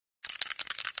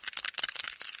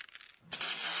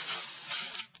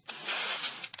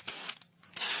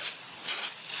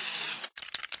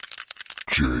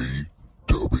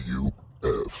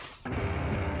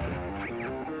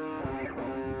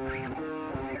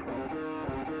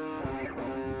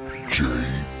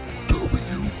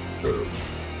JWF.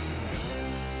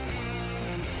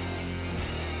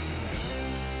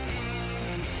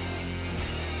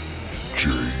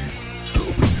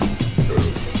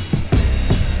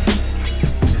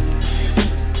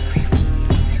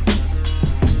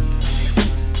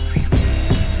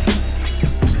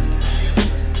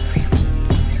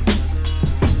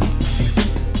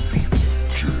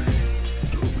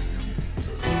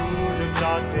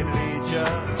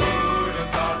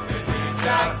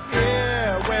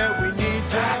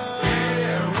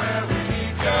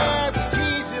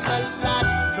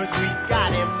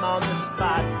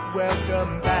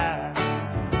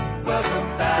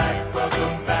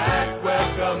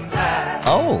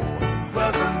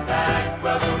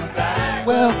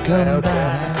 Welcome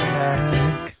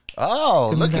back.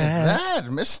 Oh, look at that,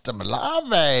 Mr.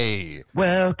 Malave.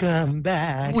 Welcome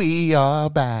back. We are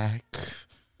back.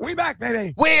 We back,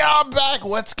 baby. We are back.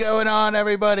 What's going on,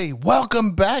 everybody?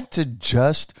 Welcome back to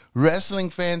Just Wrestling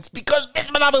Fans. Because,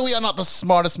 Mr. Malave, we are not the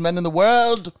smartest men in the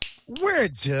world. We're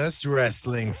just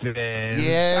wrestling fans.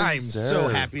 Yes, I'm so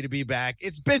happy to be back.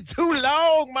 It's been too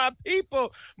long, my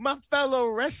people, my fellow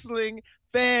wrestling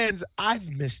fans. I've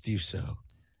missed you so.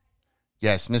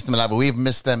 Yes, Mr. Malava, we've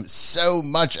missed them so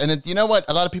much. And you know what?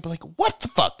 A lot of people are like, what the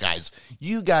fuck, guys?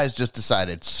 You guys just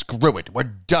decided, screw it. We're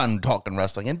done talking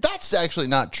wrestling. And that's actually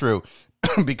not true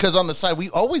because on the side,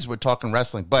 we always were talking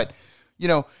wrestling. But, you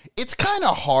know, it's kind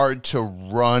of hard to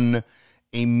run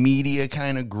a media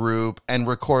kind of group and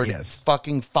record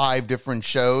fucking 5 different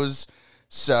shows.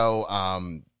 So,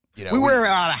 you know, we wear a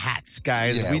lot of hats,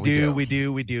 guys. Yeah, we do.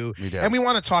 And we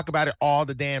want to talk about it all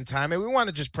the damn time. And we want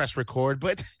to just press record,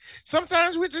 but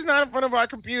sometimes we're just not in front of our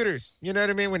computers. You know what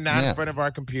I mean? We're not in front of our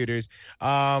computers.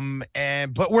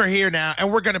 But we're here now,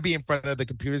 and we're gonna be in front of the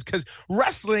computers because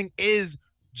wrestling is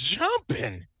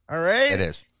jumping. All right. It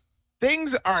is.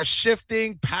 Things are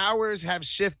shifting. Powers have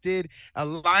shifted.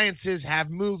 Alliances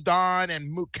have moved on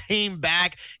and came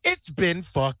back. It's been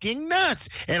fucking nuts.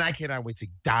 And I cannot wait to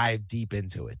dive deep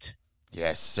into it.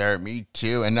 Yes, sir. Me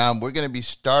too. And we're going to be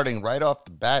starting right off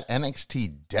the bat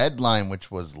NXT Deadline,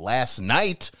 which was last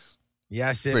night.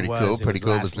 Yes, it was. Pretty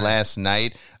cool. It was last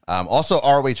night. Also,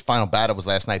 ROH Final Battle was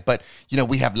last night. But, you know,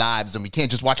 we have lives and we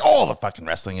can't just watch all the fucking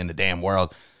wrestling in the damn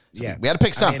world. So we had to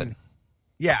pick something.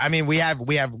 I mean, we have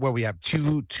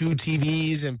two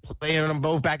TVs and playing them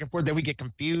both back and forth. Then we get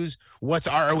confused. What's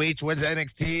ROH? What's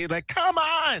NXT? Like, come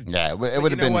on. Yeah, it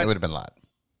would have been a lot.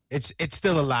 It's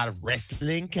still a lot of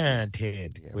wrestling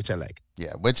content, which I like.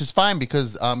 Yeah, which is fine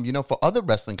because you know, for other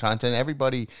wrestling content,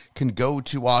 everybody can go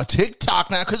to our TikTok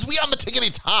now because we on the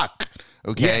Tickety Talk.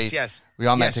 Okay. Yes. We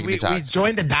on that Tickety Talk. We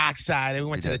joined the dark side and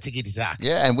we went to the Tickety Talk.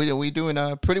 Yeah, and we doing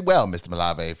pretty well, Mr.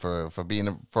 Malave, for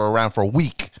being around for a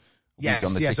week.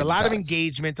 Yes, a lot of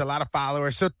engagement, a lot of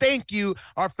followers. So thank you,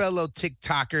 our fellow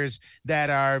TikTokers that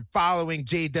are following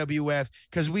JWF,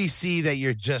 because we see that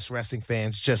you're just wrestling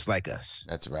fans just like us.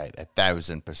 That's right,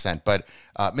 1,000%. But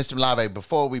Mr. Malave,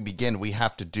 before we begin, we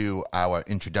have to do our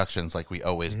introductions like we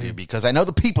always do, because I know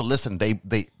the people listen,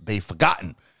 they've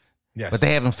forgotten, but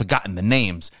they haven't forgotten the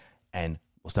names. And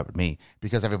we'll start with me,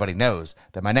 because everybody knows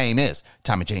that my name is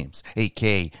Tommy James,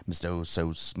 a.k.a. Mr. Oh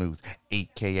So Smooth,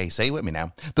 a.k.a. say it with me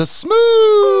now, the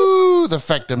Smooth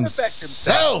Effect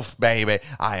himself, baby.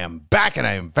 I am back, and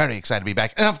I am very excited to be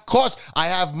back. And, of course, I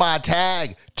have my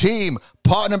tag team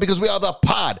partner, because we are the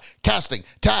podcasting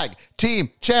tag team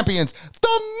champions,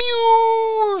 the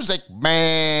Music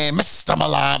Man, Mr.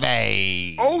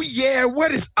 Malave. Oh, yeah.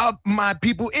 What is up, my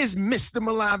people? It's Mr.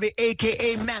 Malave,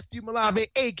 a.k.a. Matthew Malave,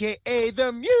 a.k.a.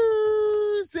 the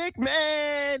Music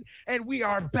Man. And we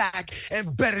are back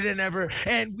and better than ever.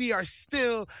 And we are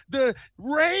still the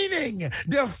reigning,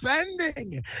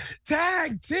 defending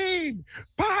tag team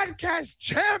podcast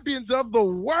champions of the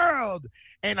world.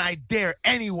 And I dare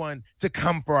anyone to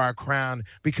come for our crown,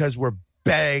 because we're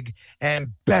big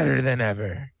and better than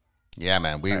ever. Yeah,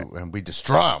 man. We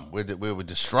destroy them. We would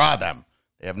destroy them.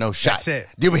 They have no shot. That's it.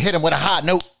 Did we hit him with a hot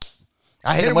note?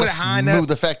 I hit him with a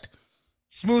smooth effect.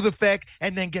 Smooth effect,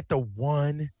 and then get the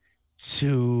 1,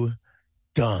 2,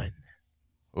 done.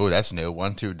 Oh, that's new.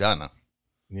 1, 2, done. Huh?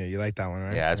 Yeah, you like that one,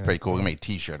 right? Yeah, that's pretty cool. We made a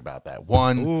t-shirt about that.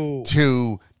 1,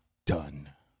 2, done.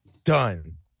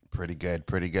 Done. Pretty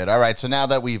good. All right, so now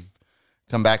that we've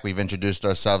come back, we've introduced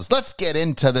ourselves. Let's get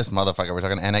into this motherfucker. We're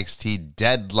talking NXT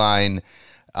Deadline.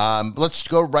 Let's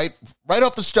go right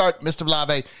off the start, Mr.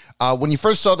 Malave. When you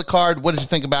first saw the card, what did you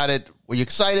think about it? Were you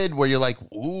excited? Were you like,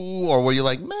 ooh, or were you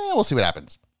like, man, we'll see what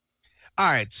happens? All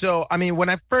right, so, I mean, when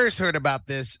I first heard about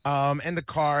this and the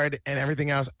card and everything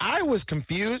else, I was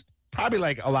confused. probably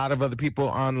like a lot of other people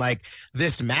on like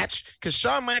this match, because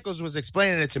Shawn Michaels was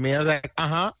explaining it to me. I was like,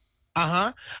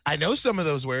 I know some of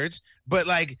those words, but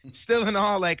like still in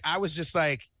all, like I was just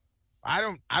like, I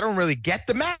don't really get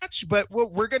the match, but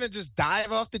we're gonna just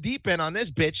dive off the deep end on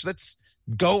this bitch. Let's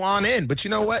go on in. But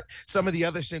you know what? Some of the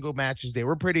other single matches, they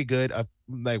were pretty good.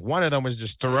 Like one of them was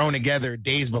just thrown together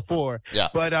days before. Yeah.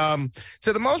 But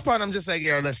to the most part, I'm just like,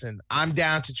 yo, listen, I'm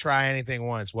down to try anything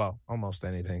once. Well, almost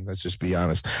anything. Let's just be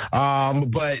honest.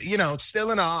 But you know,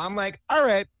 still in all, I'm like, all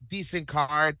right, decent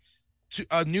card. To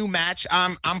a new match,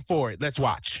 I'm for it. Let's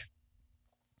watch.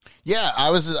 Yeah, I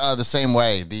was the same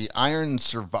way. The Iron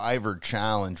Survivor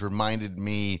Challenge reminded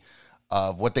me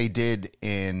of what they did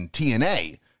in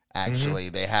TNA. Actually,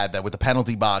 they had that with the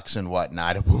penalty box and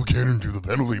whatnot. We'll get into the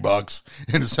penalty box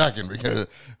in a second because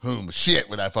shit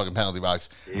with that fucking penalty box.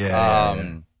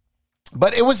 Yeah.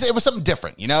 But it was something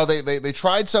different. You know, they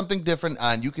tried something different,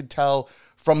 and you could tell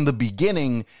from the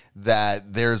beginning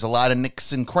that there's a lot of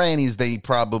nicks and crannies they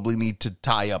probably need to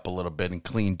tie up a little bit and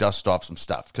clean dust off some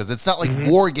stuff. Because it's not like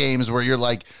War Games where you're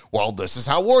like, well, this is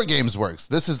how War Games works.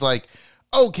 This is like,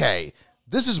 okay,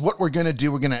 this is what we're going to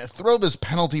do. We're going to throw this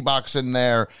penalty box in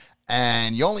there,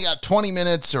 and you only got 20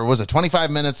 minutes, or was it 25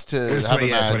 minutes to have a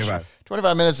match?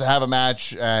 25 minutes to have a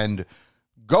match, and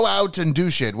go out and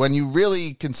do shit. When you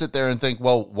really can sit there and think,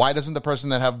 well, why doesn't the person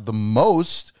that have the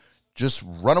most just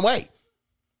run away?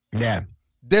 Yeah.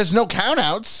 There's no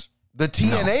countouts. The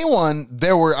TNA one,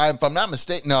 there were, if I'm not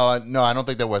mistaken, no, I don't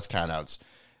think there was countouts.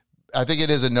 I think it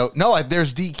is a no. No,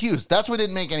 there's DQs. That's what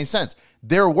didn't make any sense.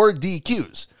 There were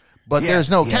DQs, but there's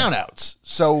no countouts.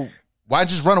 So why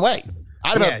just run away?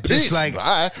 I'd have just like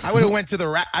I would have went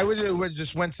to I would have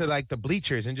just went to like the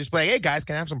bleachers and just be like, hey guys,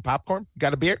 can I have some popcorn?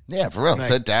 Got a beer? Yeah, for real. Like,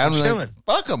 sit down. Like,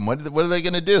 fuck them. What are they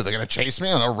gonna do? They're gonna chase me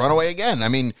and I'll run away again. I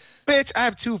mean, bitch, I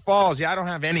have 2 falls. Yeah, I don't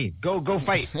have any. Go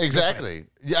fight. Exactly.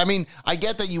 Yeah, I mean, I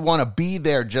get that you want to be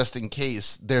there just in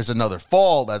case there's another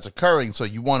fall that's occurring, so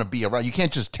you want to be around. You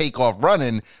can't just take off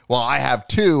running. Well, I have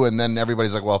 2, and then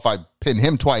everybody's like, well, if I pin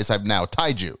him twice, I've now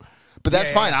tied you. But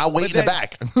that's fine. I'll wait in the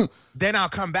back. Then I'll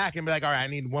come back and be like, all right, I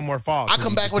need one more fall. I'll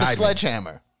come back with a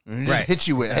sledgehammer. And just hit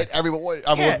you with, hit everyone.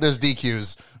 There's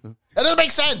DQs. That doesn't make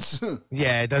sense.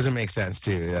 Yeah, it doesn't make sense,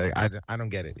 too. I don't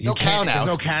get it. No count outs. There's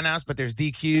no count outs, but there's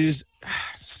DQs.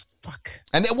 Fuck.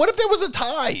 And what if there was a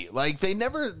tie? Like,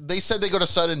 they said they go to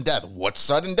sudden death. What's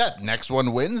sudden death? Next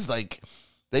one wins? Like,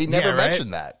 they never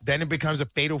mentioned that. Then it becomes a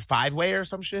fatal 5-way or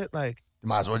some shit. Like, you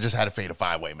might as well just had a fatal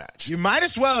 5-way match. You might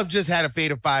as well have just had a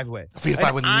fatal 5-way. A fatal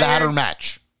 5-way ladder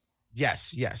match.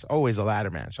 Yes. Always a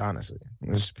ladder match, honestly.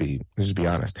 Let's just be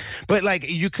honest. But like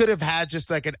you could have had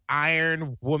just like an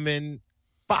Iron Woman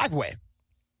 5-way.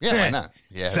 Yeah, why not?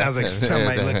 Yeah. Sounds like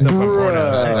somebody looked up on porno.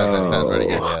 That sounds pretty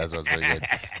good. Yeah, that sounds pretty good.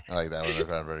 I like that one. That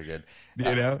sounds pretty good.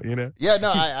 You know? Yeah,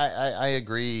 no, I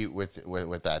agree with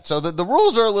that. So the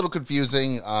rules are a little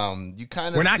confusing. You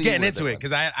kind of we're not getting into it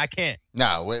because I can't.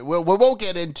 No, we won't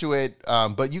get into it.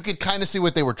 But you could kind of see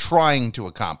what they were trying to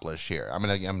accomplish here. I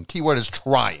mean, keyword is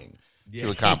trying to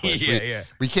accomplish.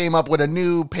 We came up with a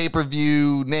new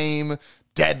pay-per-view name,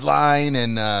 Deadline,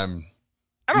 and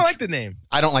I don't like the name.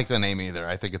 I don't like the name either.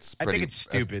 I think it's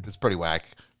stupid. It's pretty whack,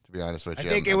 to be honest with you.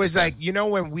 I think it was like, you know,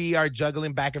 when we are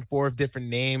juggling back and forth different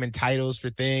name and titles for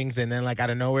things, and then like out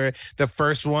of nowhere, the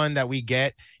first one that we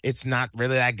get, it's not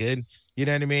really that good. You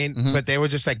know what I mean? Mm-hmm. But they were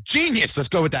just like, genius, let's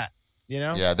go with that. You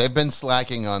know? Yeah, they've been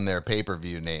slacking on their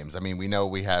pay-per-view names. I mean, we know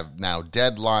we have now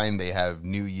Deadline, they have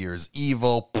New Year's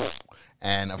Evil,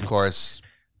 and of course,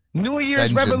 New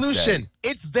Year's Revolution. Day.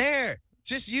 It's there.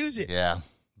 Just use it. Yeah.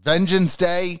 Vengeance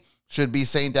Day should be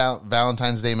St.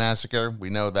 Valentine's Day Massacre. We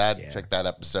know that. Yeah. Check that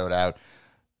episode out.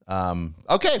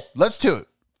 Okay, let's do it.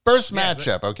 First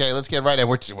matchup, okay? Let's get right in.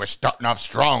 We're starting off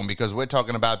strong because we're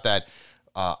talking about that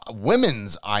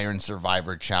women's Iron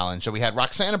Survivor Challenge. So we had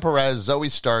Roxanna Perez, Zoe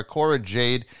Stark, Cora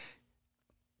Jade,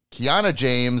 Kiana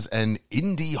James, and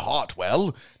Indy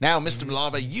Hartwell. Now, Mr.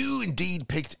 Malava, you indeed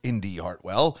picked Indy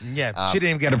Hartwell. Yeah, she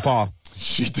didn't even get a fall.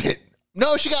 She did.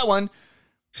 No, she got one.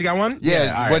 She got one?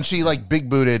 Yeah, when she like big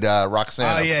booted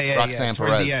Roxanne. Roxanne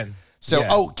Perez. The end.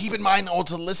 So, keep in mind, all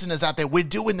the listeners out there, we're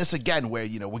doing this again where,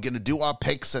 you know, we're going to do our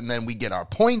picks and then we get our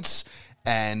points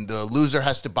and the loser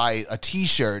has to buy a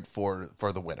T-shirt for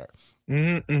the winner.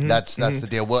 That's the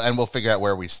deal. We'll figure out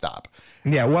where we stop.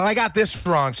 Yeah, well, I got this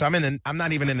wrong, so I'm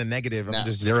not even in the negative. I'm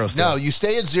just 0 still. No, you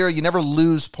stay at 0. You never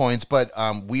lose points, but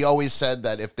we always said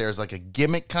that if there's like a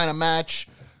gimmick kind of match,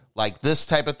 like this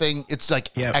type of thing, it's like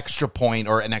extra point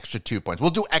or an extra 2 points.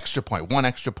 We'll do extra point, 1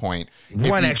 extra point.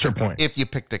 Extra point. If you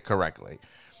picked it correctly.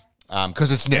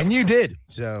 Because it's new. And you did.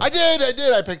 So I did.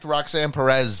 I picked Roxanne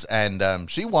Perez, and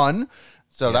she won.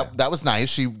 So that was nice.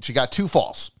 She got 2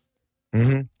 falls.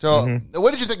 Mm-hmm. So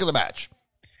what did you think of the match?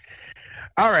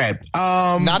 All right.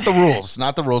 Not the rules.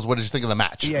 Not the rules. What did you think of the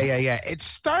match? Yeah. It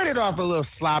started off a little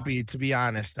sloppy, to be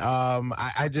honest.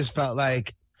 I just felt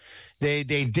like they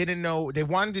didn't know, they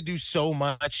wanted to do so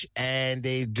much and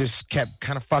they just kept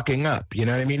kind of fucking up. You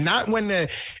know what I mean? Not when it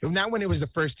was the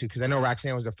first 2, because I know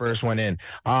Roxanne was the first one in.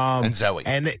 And Zoe.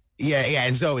 And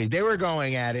and Zoe. They were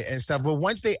going at it and stuff. But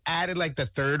once they added like the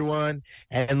third one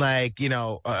and like,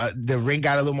 the ring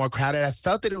got a little more crowded, I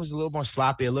felt that it was a little more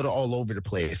sloppy, a little all over the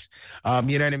place.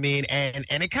 You know what I mean? And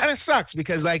it kind of sucks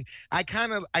because like I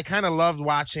kind of loved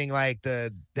watching like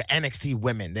the NXT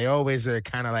women. They always are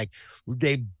kind of like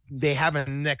they have a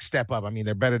next step up. I mean,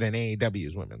 they're better than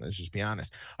AEW's women. Let's just be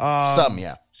honest. Some,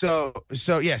 yeah. So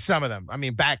yeah, some of them. I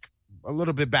mean, a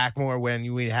little bit back more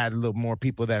when we had a little more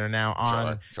people that are now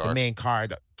on the main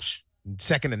card,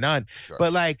 second to none. Sure.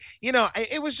 But like,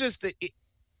 it was just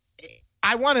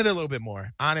I wanted a little bit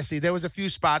more. Honestly, there was a few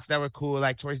spots that were cool,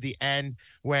 like towards the end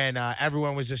when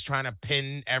everyone was just trying to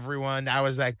pin everyone. That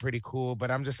was like pretty cool. But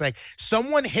I'm just like,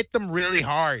 someone hit them really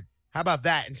hard. How about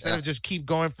that? Instead of just keep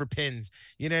going for pins,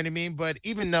 you know what I mean? But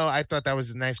even though I thought that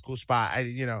was a nice, cool spot,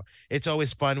 it's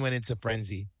always fun when it's a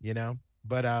frenzy,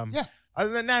 But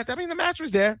other than that, I mean, the match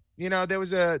was there. There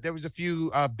was a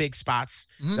few big spots,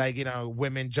 like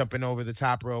women jumping over the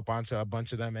top rope onto a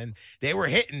bunch of them, and they were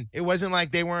hitting. It wasn't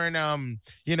like they weren't,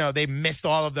 they missed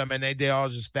all of them and they all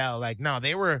just fell. Like no,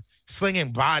 they were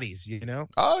slinging bodies.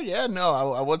 Oh yeah,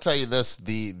 no, I will tell you this: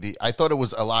 I thought it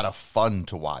was a lot of fun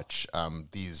to watch.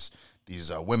 These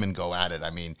women go at it. I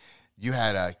mean, you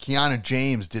had Kiana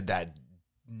James did that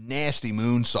nasty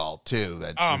moonsault too.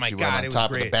 That she went on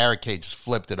top of the barricade, just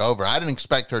flipped it over. I didn't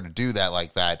expect her to do that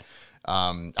like that.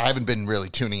 I haven't been really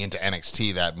tuning into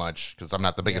NXT that much because I'm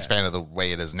not the biggest fan of the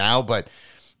way it is now, but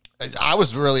I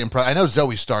was really impressed. I know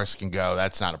Zoe Starks can go.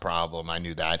 That's not a problem. I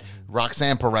knew that.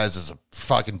 Roxanne Perez is a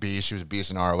fucking beast. She was a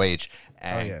beast in ROH.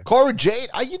 And Cora Jade,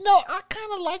 I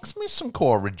kind of likes me some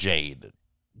Cora Jade.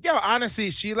 Yo,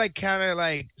 honestly, she like kind of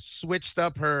like switched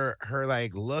up her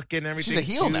like look and everything. She's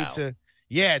a heel now.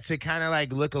 To kind of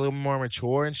like look a little more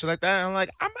mature and shit like that. And I'm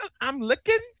like, I'm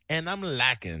looking and I'm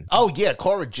lacking. Oh yeah,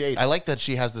 Cora Jade. I like that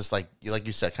she has this like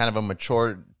you said, kind of a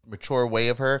mature way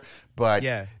of her, but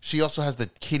she also has the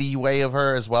kiddie way of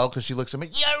her as well because she looks at me,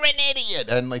 you're an idiot,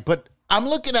 and like, but I'm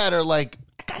looking at her like,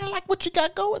 I kind of like what you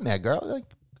got going there, girl. Like,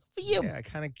 for you. Yeah, I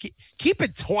kind of keep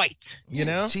it tight,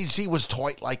 She was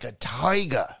tight like a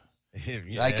tiger.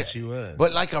 She was,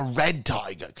 but like a red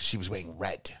tiger because she was wearing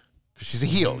red. She's a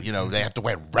heel, they have to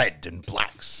wear red and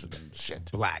blacks and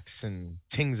shit. Blacks and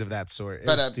things of that sort. It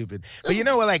was stupid. But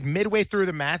like midway through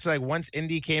the match, like once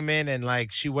Indy came in and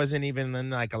like she wasn't even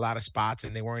in like a lot of spots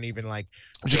and they weren't even like.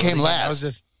 She came last. I was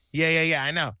just, yeah.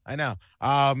 I know.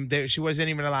 She wasn't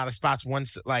even in a lot of spots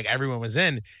once like everyone was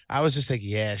in. I was just like,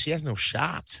 yeah, she has no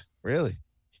shot. Really.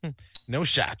 No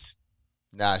shot.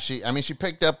 Nah, she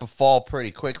picked up a fall pretty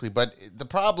quickly, but the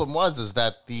problem is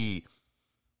that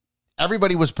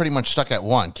everybody was pretty much stuck at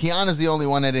 1. Kiana's the only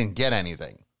one that didn't get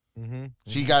anything.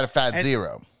 She got a fat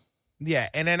 0. Yeah,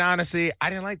 and then honestly, I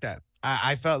didn't like that.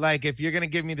 I felt like if you're going to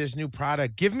give me this new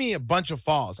product, give me a bunch of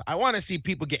falls. I want to see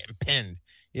people getting pinned.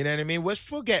 You know what I mean?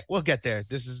 Which we'll get there.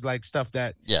 This is like stuff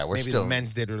that the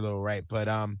men's did a little right. But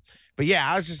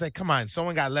yeah, I was just like, come on.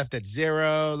 Someone got left at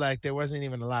 0. Like there wasn't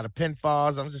even a lot of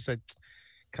pinfalls. I'm just like,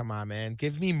 come on, man.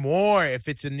 Give me more. If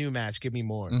it's a new match, give me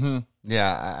more.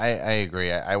 Yeah, I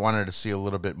agree. I wanted to see a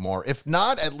little bit more. If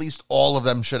not, at least all of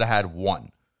them should have had 1.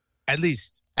 At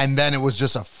least. And then it was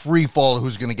just a free fall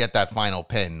who's going to get that final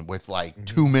pin with like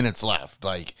 2 minutes left.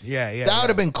 Like, that would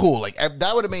have been cool. Like,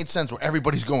 that would have made sense where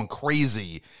everybody's going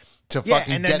crazy to fucking get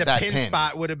that pin. And then the pin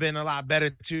spot would have been a lot better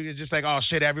too. It's just like, oh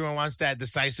shit, everyone wants that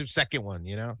decisive second one,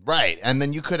 Right. And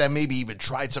then you could have maybe even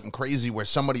tried something crazy where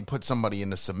somebody put somebody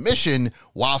in a submission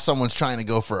while someone's trying to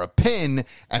go for a pin,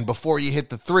 and before you hit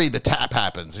the 3, the tap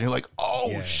happens. And you're like,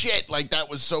 oh shit, like that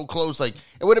was so close. Like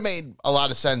it would have made a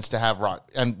lot of sense to have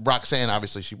Roxanne,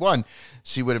 obviously she won.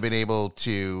 She would have been able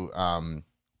to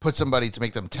put somebody to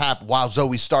make them tap while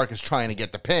Zoe Stark is trying to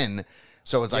get the pin.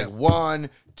 So it's like 1,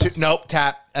 2, nope,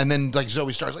 tap, and then like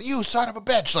Zoe Stark's like, you son of a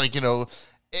bitch, like,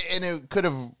 and it could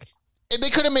have, they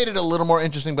could have made it a little more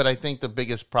interesting, but I think the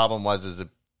biggest problem is that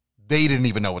they didn't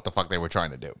even know what the fuck they were trying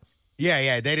to do.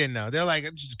 Yeah, they didn't know. They're like,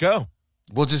 just go.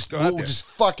 We'll just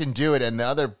fucking do it. And the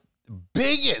other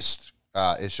biggest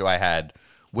issue I had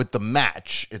with the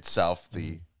match itself,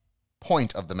 the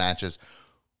point of the match is,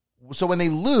 so when they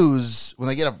lose, when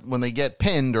they get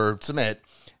pinned or submit,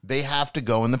 they have to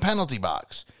go in the penalty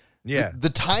box. Yeah. The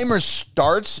timer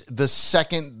starts the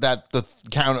second that the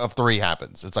count of 3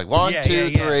 happens. It's like 1, 2,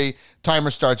 3. Timer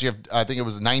starts. You have, I think it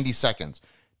was 90 seconds.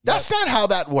 That's not how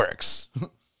that works.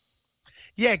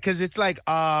 Yeah, because it's like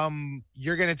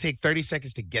you're gonna take 30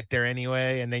 seconds to get there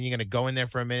anyway, and then you're gonna go in there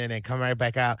for a minute and then come right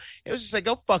back out. It was just like,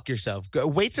 go fuck yourself. Go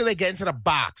wait till they get into the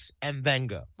box and then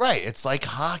go. Right. It's like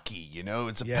hockey,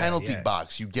 It's a penalty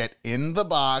box. You get in the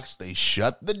box, they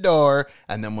shut the door,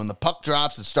 and then when the puck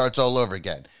drops, it starts all over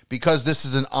again. Because this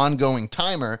is an ongoing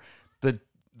timer,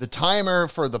 the timer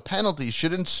for the penalty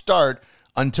shouldn't start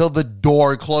until the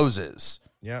door closes.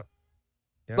 Yep.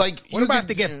 Like, what about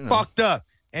to get fucked up?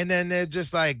 And then they're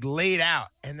just like laid out.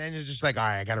 And then you're just like, all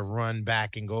right, I got to run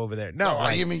back and go over there. No,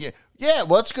 yeah,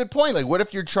 well, that's a good point. Like, what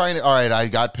if you're trying to, all right, I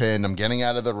got pinned, I'm getting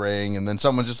out of the ring, and then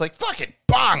someone's just like, fuck it,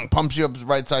 bang, pumps you up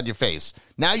right side your face.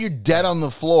 Now you're dead on the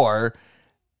floor,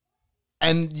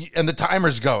 and the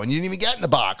timer's going. You didn't even get in the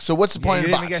box. So what's the point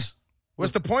of the box?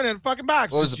 What's the point of the fucking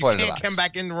box? What was the point of the box? You can't come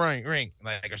back in the ring,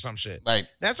 like, or some shit. Right.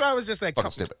 That's why I was just like,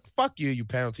 stupid. Fuck you, you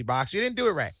penalty box. You didn't do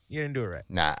it right.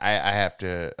 Nah, I have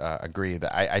to agree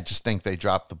that I just think they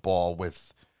dropped the ball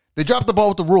with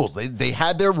the rules. They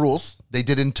had their rules. They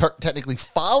didn't technically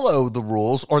follow the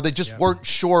rules, or they just weren't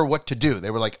sure what to do.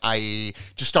 They were like,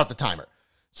 just start the timer.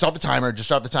 Start the timer. Just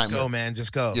start the timer. Just go, man.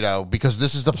 Just go. Because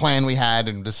this is the plan we had,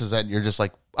 and this is that. You're just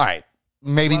like, all right,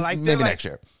 maybe next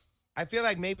year. I feel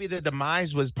like maybe the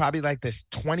demise was probably like this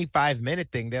 25-minute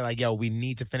thing. They're like, yo, we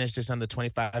need to finish this under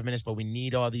 25 minutes, but we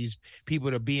need all these people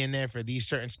to be in there for these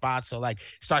certain spots. So, like,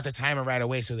 start the timer right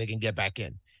away so they can get back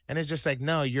in. And it's just like,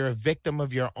 no, you're a victim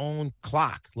of your own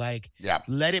clock. Like,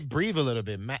 let it breathe a little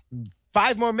bit.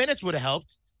 5 more minutes would have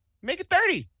helped. Make it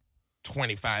 30.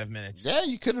 25 minutes. Yeah,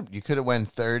 you could have went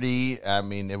 30. I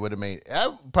mean, it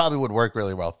probably would work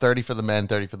really well. 30 for the men,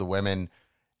 30 for the women.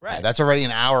 Right. That's already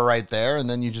an hour right there, and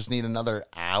then you just need another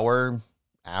hour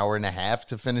and a half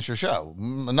to finish your show.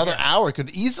 Another hour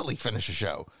could easily finish a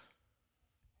show.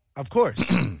 Of course.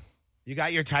 You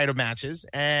got your title matches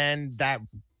and that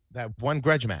one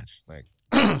grudge match. Like,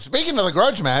 speaking of the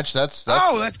grudge match, let's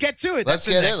get to it. Let's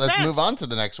move on to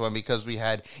the next one, because we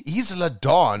had Isla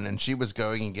Dawn, and she was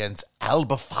going against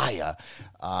Alba Fire.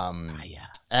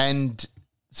 And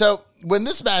so when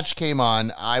this match came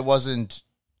on, I wasn't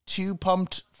too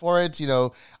pumped for it.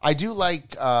 I do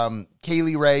like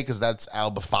Kaylee Ray, because that's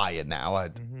Alba Fire now.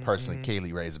 Personally,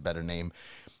 Kaylee Ray is a better name.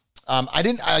 I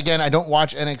don't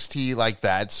watch NXT like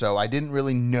that, so I didn't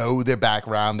really know their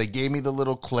background. They gave me the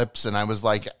little clips, and I was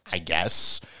like, I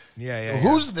guess. Yeah.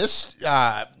 Who's this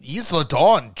Isla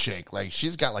Dawn chick? Like,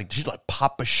 she's like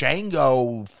Papa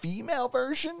Shango female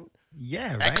version?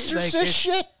 Yeah, right? Exorcist like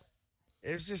shit?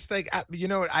 It's just like,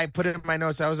 I put it in my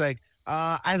notes. I was like,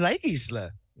 I like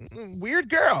Isla. Weird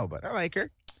girl, but I like her.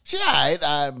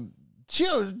 Yeah,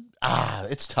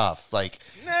 it's tough. Like,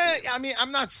 I mean,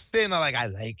 I'm not saying that I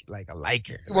like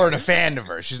her. You weren't a fan of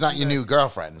her. She's not your new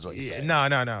girlfriend, is what you say.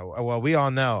 No. Well, we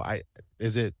all know.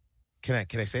 Can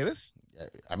I say this?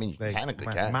 I mean, you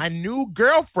technically can. My new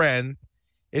girlfriend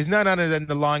is none other than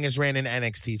the longest reigning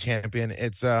NXT champion.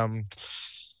 It's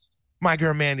my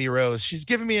girl Mandy Rose. She's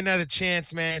given me another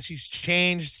chance, man. She's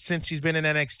changed since she's been in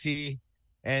NXT.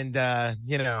 And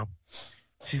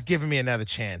she's giving me another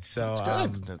chance. So that's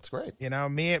good. That's great. Me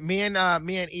and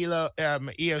Io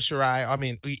Shirai. I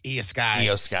mean, Io Sky.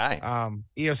 Io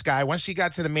Sky. Once she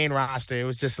got to the main roster, it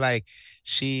was just like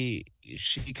she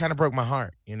kind of broke my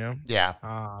heart. Yeah,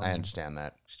 I understand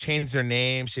that. She changed her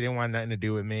name. She didn't want nothing to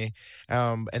do with me.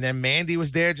 And then Mandy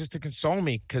was there just to console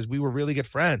me, because we were really good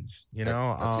friends. And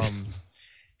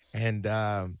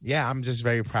I'm just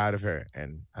very proud of her,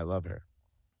 and I love her.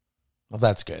 Well,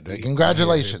 that's good.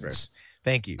 Congratulations.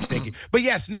 Thank you. But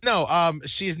yes, no,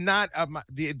 she's not.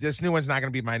 This new one's not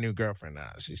going to be my new girlfriend. No,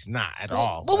 she's not at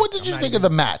all. But what did you think of the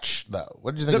match, though?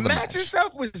 What did you think of the match? The match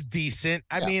itself was decent.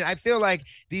 I mean, I feel like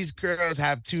these girls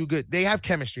they have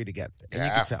chemistry together, and you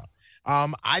can tell.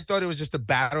 I thought it was just a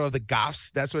battle of the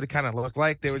goths. That's what it kind of looked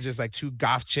like. They were just like 2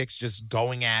 goth chicks just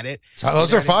going at it. So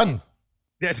those are fun.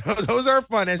 Yeah, those are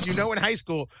fun. As you know, in high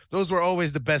school, those were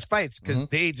always the best fights, because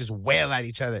they just wail at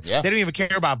each other. Yeah. They don't even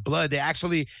care about blood.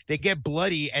 They get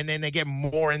bloody, and then they get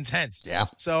more intense. Yeah.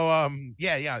 So,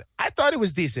 I thought it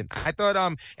was decent. I thought,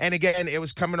 and again, it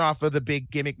was coming off of the big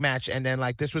gimmick match, and then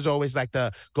this was always like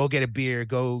the go get a beer,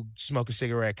 go smoke a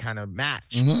cigarette kind of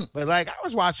match. Mm-hmm. But I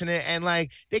was watching it, and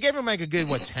they gave him a good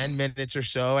 10 minutes or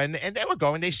so, and they were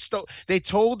going. They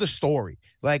told the story,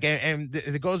 and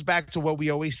it goes back to what we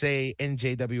always say, NJ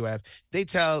JWF, they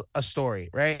tell a story,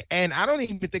 right? And I don't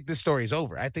even think this story is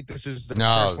over. I think this is the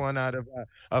first one out of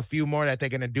a few more that they're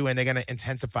going to do, and they're going to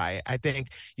intensify it. I think,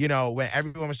 when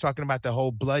everyone was talking about the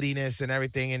whole bloodiness and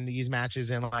everything in these matches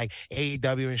and like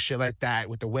AEW and shit like that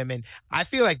with the women, I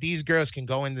feel like these girls can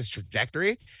go in this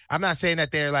trajectory. I'm not saying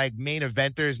that they're like main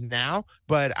eventers now,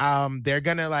 but they're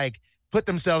going to like put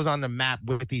themselves on the map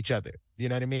with each other. You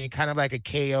know what I mean? Kind of like a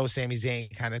KO, Sami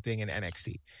Zayn kind of thing in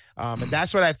NXT. And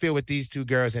that's what I feel with these two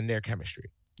girls and their chemistry.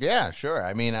 Yeah, sure.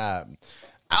 I mean,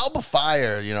 Alba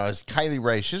Fire, is Kylie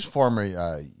Ray. She's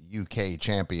former UK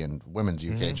champion, women's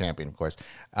UK champion, of course.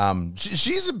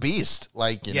 She's a beast.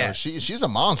 Like, she's a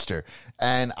monster.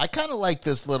 And I kind of like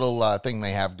this little thing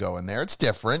they have going there. It's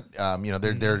different.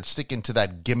 They're sticking to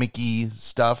that gimmicky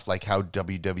stuff, like how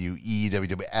WWE,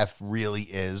 WWF really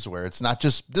is, where it's not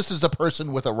just, this is a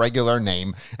person with a regular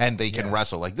name and they can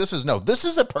wrestle. Like, this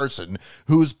is a person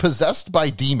who's possessed by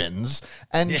demons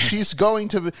and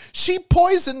she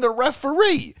poisoned a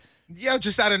referee. Yo,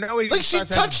 just out of nowhere. Like, she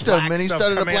touched him and he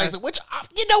started to black, which,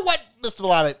 you know what, Mr.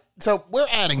 Malave? So we're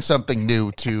adding something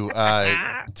new to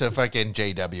fucking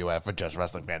JWF, or Just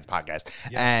Wrestling Fans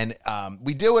Podcast. Yeah. And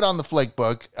we do it on the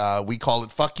Flickbook. We call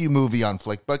it Fuck You Movie on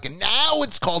Flickbook. And now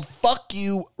it's called Fuck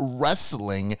You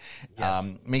Wrestling.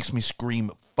 Yes. Makes me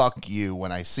scream fuck you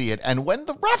when I see it. And when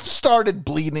the ref started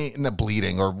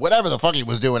bleeding or whatever the fuck he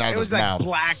was doing out of his mouth.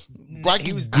 Black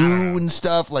goo and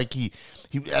stuff. Like he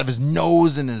out of his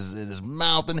nose and his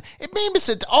mouth, and it made me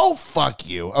say, oh, fuck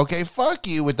you. Okay, fuck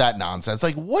you with that nonsense.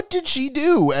 Like, what did she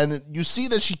do? And you see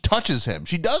that she touches him.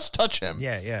 She does touch him.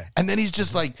 Yeah. And then he's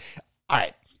just like, all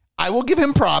right, I will give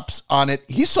him props on it.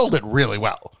 He sold it really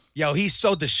well. Yo, he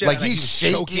sold the shit. Like, he's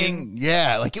shaking. Choking.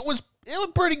 Yeah, like it was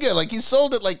pretty good. Like, he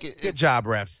sold it like... Good job,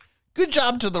 ref. Good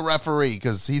job to the referee,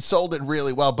 because he sold it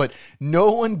really well, but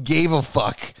no one gave a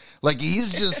fuck. Like,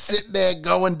 he's just sitting there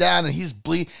going down, and he's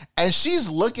bleeding, and she's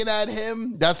looking at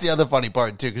him. That's the other funny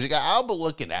part, too, because you got Alba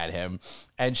looking at him,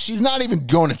 and she's not even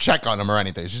going to check on him or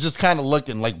anything. She's just kind of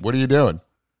looking like, what are you doing?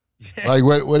 Like,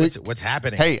 what's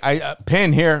happening? Hey,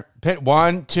 pin here. Pin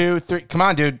 1, 2, 3. Come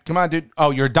on, dude.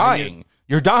 Oh, you're dying.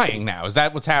 You're dying now. Is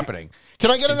that what's happening?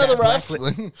 Can I get another ref?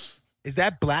 Is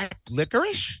that black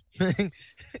licorice?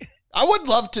 I would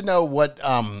love to know what,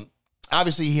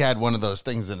 obviously he had one of those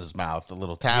things in his mouth, the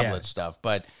little tablet stuff,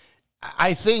 but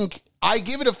I think I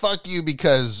give it a fuck you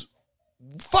because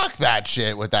fuck that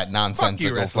shit with that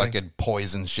nonsensical fucking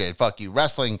poison shit. Fuck you,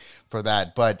 wrestling for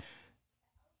that. But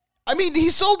I mean, he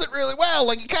sold it really well.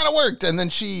 Like, it kind of worked. And then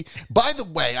by the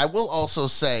way, I will also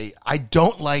say, I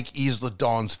don't like Isla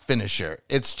Dawn's finisher.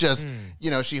 It's just,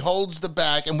 she holds the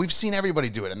back, and we've seen everybody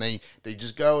do it. And they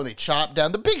just go and they chop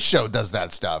down. The Big Show does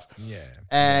that stuff. Yeah.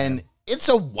 And it's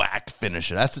a whack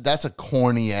finisher. That's a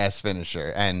corny ass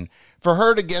finisher. And for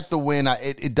her to get the win,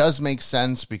 it does make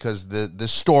sense because the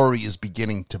story is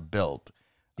beginning to build.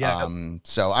 Yeah.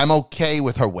 So I'm okay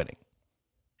with her winning.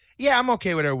 Yeah, I'm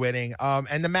okay with her winning.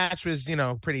 And the match was,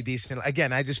 pretty decent.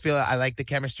 Again, I just feel I like the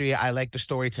chemistry. I like the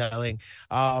storytelling.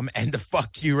 And the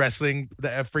fuck you wrestling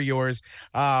for yours.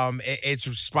 It's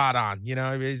spot on.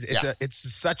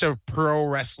 It's such a pro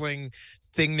wrestling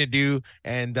thing to do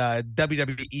and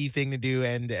WWE thing to do.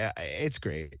 And it's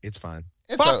great. It's fun.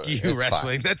 Fuck you,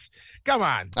 wrestling. Fine. Come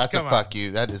on. That's a fuck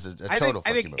you. That is a total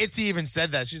fuck you. I think Itzy even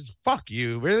said that. She's fuck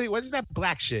you. Really? What is that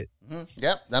black shit? Mm-hmm.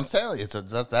 Yep, I'm telling you,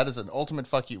 that is an ultimate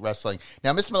fuck you wrestling.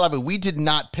 Now, Mr. Malave, we did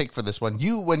not pick for this one.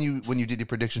 When you did your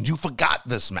predictions, you forgot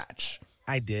this match.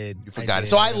 I did. You forgot it.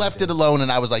 So I left it alone,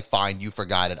 and I was like, fine, you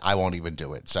forgot it. I won't even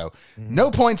do it. So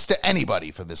no points to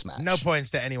anybody for this match. No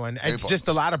points to anyone. Just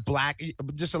a lot of black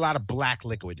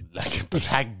liquid. Like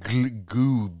black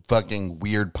goo fucking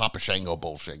weird Papa Shango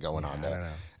bullshit going on there. I don't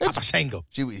know. Papa Shango.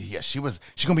 She's going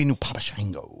to be new Papa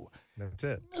Shango. That's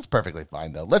it. That's perfectly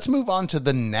fine, though. Let's move on to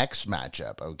the next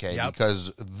matchup, okay? Yep.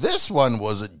 Because this one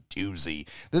was a doozy.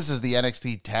 This is the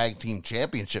NXT Tag Team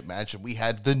Championship match, and we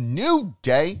had the New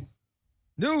Day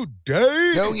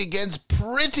going against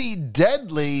Pretty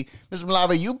Deadly. Mr.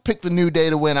 Malave, you picked the New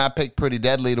Day to win. I picked Pretty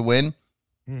Deadly to win.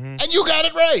 Mm-hmm. And you got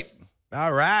it right.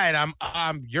 All right.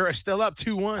 You're still up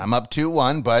 2-1. I'm up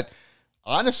 2-1, but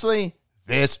honestly,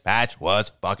 this match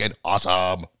was fucking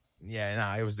awesome. Yeah,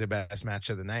 no, it was the best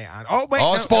match of the night.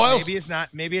 Spoils? No, maybe it's not.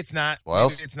 Spoils?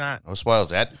 Maybe it's not. No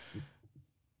spoils yet.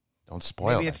 Don't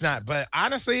spoil Maybe it's not. But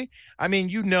honestly, I mean,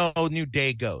 New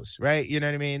Day goes, right? You know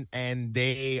what I mean? And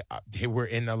they were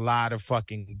in a lot of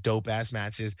fucking dope-ass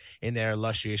matches in their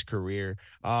illustrious career.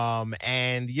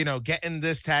 And, getting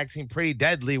this tag team Pretty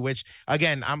Deadly, which,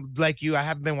 again, I'm like you, I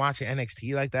haven't been watching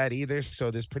NXT like that either. So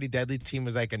this Pretty Deadly team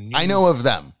was like a new... I know of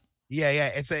them.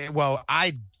 Yeah. Well,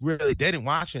 I really didn't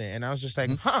watching it, and I was just like,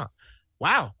 huh,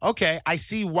 wow, okay. I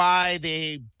see why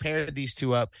they paired these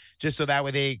two up, just so that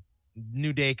way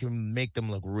New Day can make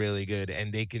them look really good,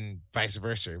 and they can vice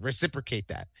versa reciprocate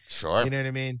that. Sure. You know what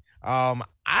I mean?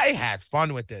 I had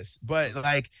fun with this, but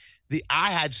like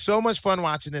I had so much fun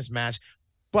watching this match,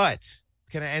 but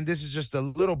and this is just a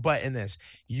little but in this,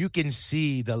 you can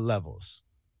see the levels,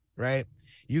 right?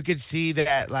 You can see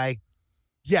that, like,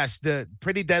 yes, the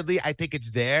Pretty Deadly, I think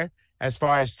it's there as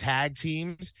far as tag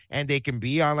teams, and they can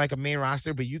be on like a main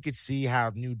roster, but you could see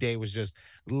how New Day was just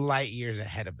light years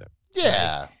ahead of them.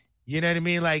 Yeah. Right? You know what I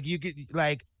mean? Like, you could,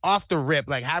 like, off the rip,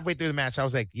 like halfway through the match, I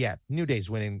was like, yeah, New Day's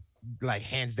winning, like,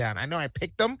 hands down. I know I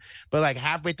picked them, but like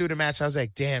halfway through the match, I was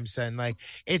like, damn, son, like,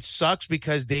 it sucks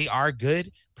because they are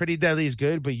good. Pretty Deadly is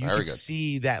good, but you can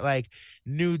see that, like,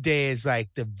 New Day is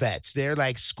like the vets. They're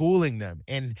like schooling them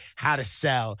in how to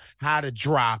sell, how to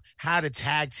drop, how to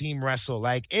tag team wrestle.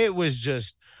 Like, it was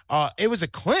just, it was a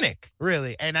clinic,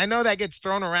 really. And I know that gets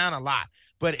thrown around a lot,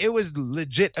 but it was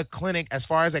legit a clinic as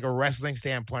far as like a wrestling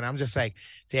standpoint. I'm just like,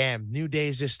 damn, New Day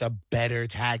is just a better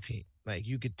tag team. Like,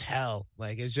 you could tell,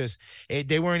 like, it's just,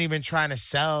 they weren't even trying to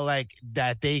sell like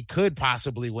that they could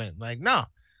possibly win. Like, no,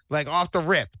 like, off the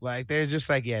rip, like, they're just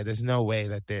like, yeah, there's no way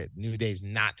that the New Day's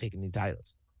not taking the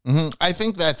titles. Mm-hmm. I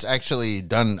think that's actually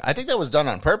done. I think that was done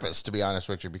on purpose, to be honest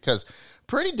with you, because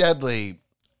Pretty Deadly,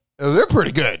 they're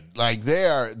pretty good. Like, they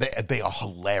are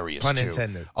hilarious. Pun too.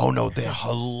 intended. Oh no, they're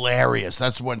hilarious.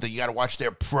 That's one thing. You got to watch their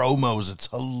promos. It's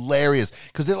hilarious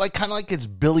because they're like kind of like this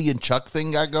Billy and Chuck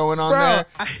thing got going on there.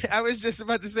 I was just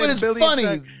about to say, but it's Billy funny.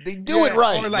 And Chuck, they do it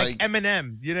right, or like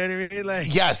Eminem. You know what I mean?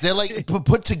 Like, yes, they're like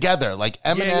put together. Like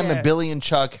Eminem and Billy and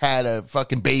Chuck had a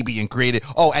fucking baby and created.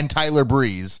 Oh, and Tyler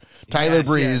Breeze. Tyler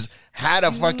Breeze had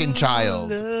a fucking child.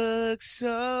 Look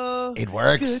so it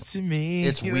works. Good to me.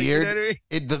 It's weird. You know what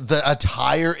I mean? The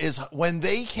attire is, when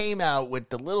they came out with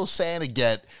the little Santa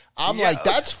get, I'm like,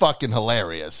 that's fucking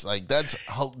hilarious. Like, that's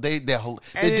they do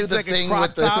the like thing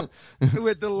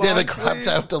with the long the crop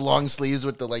top, the long sleeves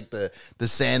with the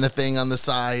Santa thing on the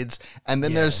sides, and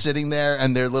then they're sitting there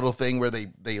and their little thing where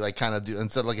they like kind of do,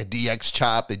 instead of like a DX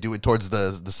chop, they do it towards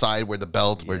the side where the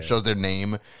belt where it shows their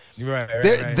name. Right.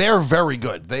 They're very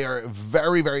good. They are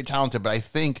very, very talented. But I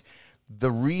think the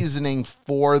reasoning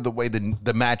for the way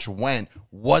the match went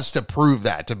was to prove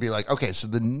that, to be like, okay, so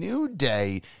the New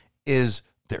Day is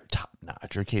they're top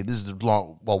notch. Okay, this is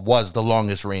was the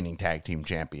longest reigning tag team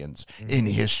champions in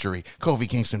history. Kofi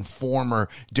Kingston, former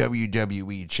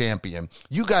WWE champion.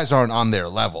 You guys aren't on their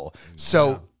level.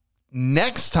 So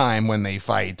next time when they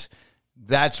fight,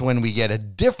 that's when we get a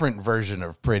different version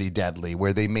of Pretty Deadly,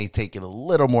 where they may take it a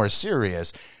little more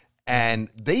serious, and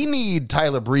they need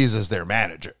Tyler Breeze as their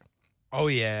manager. Oh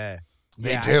yeah.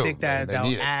 They do. I think that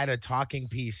they'll add a talking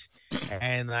piece,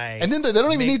 and like, and then they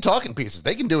don't even need talking pieces.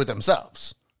 They can do it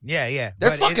themselves. Yeah.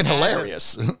 They're fucking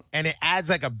hilarious. And it adds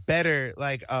like a better,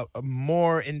 like a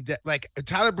more in-depth, like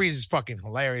Tyler Breeze is fucking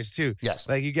hilarious too. Yes.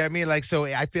 Like, you get me? Like, so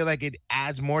I feel like it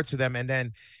adds more to them. And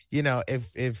then, you know,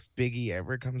 if Big E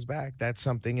ever comes back, that's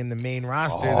something in the main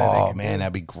roster. Oh man,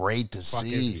 that'd be great to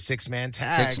see. 6-man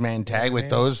tag. With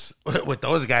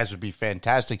those guys would be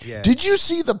fantastic. Yeah. Did you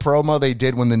see the promo they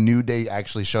did when the New Day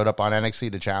actually showed up on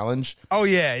NXT to challenge? Oh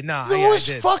yeah, no, it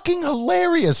was fucking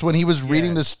hilarious when he was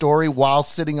reading the story while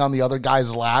sitting on the other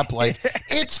guy's lap. Like,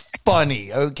 it's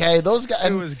funny, okay? Those guys,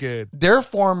 it was good. They're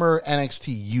former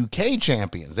NXT UK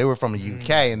champions. They were from the UK,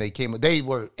 and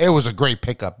it was a great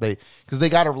pickup. Because they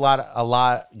got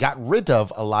got rid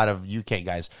of a lot of UK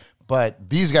guys. But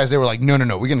these guys, they were like, no,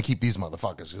 we're going to keep these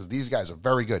motherfuckers because these guys are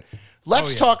very good.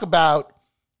 Let's talk about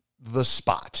the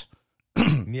spot.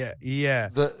 Yeah.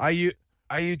 Are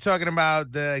you talking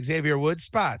about the Xavier Woods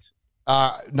spot?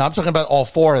 No, I'm talking about all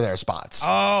four of their spots.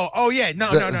 Oh yeah.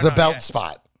 No. The belt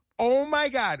spot. Oh my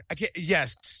God.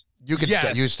 Yes. You can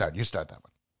start. You start that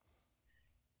one.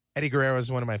 Eddie Guerrero is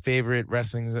one of my favorite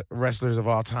wrestlers of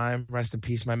all time. Rest in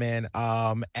peace, my man.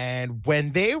 And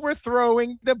when they were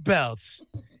throwing the belts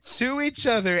to each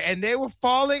other and they were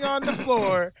falling on the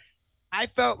floor, I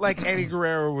felt like Eddie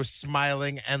Guerrero was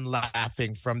smiling and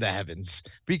laughing from the heavens,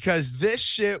 because this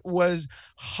shit was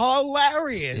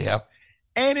hilarious. Yep.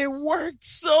 And it worked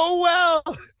so well.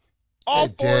 All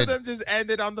four of them just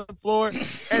ended on the floor,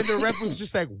 and the ref was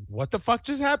just like, what the fuck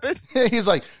just happened? He's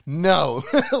like, no.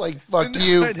 Like, fuck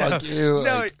you.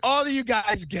 No, all of you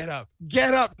guys get up.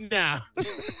 Get up now.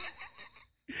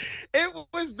 It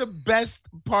was the best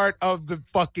part of the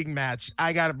fucking match.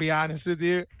 I gotta be honest with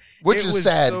you. Which it is was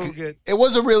sad. So good. It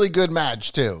was a really good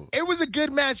match too. It was a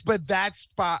good match, but that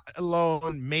spot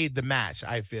alone made the match.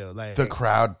 I feel like the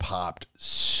crowd popped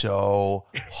so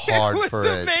hard for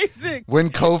it. Amazing. When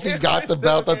Kofi got the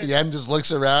belt at the end, just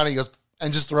looks around, he goes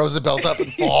and just throws the belt up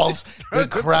and falls. The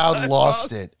crowd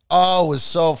lost it. Oh, it was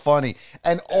so funny.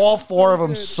 And all four of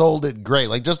them sold it great.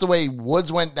 Like just the way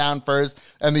Woods went down first,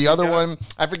 and the other one,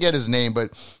 I forget his name,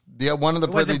 but the one of the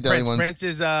Privy Deli ones. Prince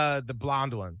is the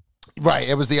blonde one. Right,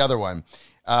 it was the other one.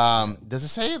 Does it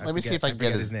say it? Let me see if I can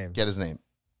get his name.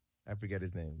 I forget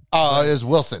his name. Oh, it was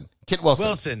Wilson. Kit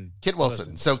Wilson. Kit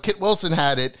Wilson. So Kit Wilson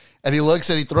had it, and he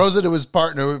looks and he throws it to his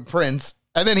partner, Prince,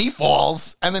 and then he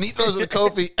falls, and then he throws it to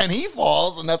Kofi, and he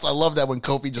falls, and I love that when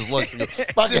Kofi just looks and goes,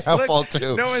 fuck it, I'll fall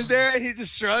too. No one's there, and he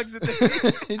just shrugs.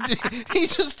 He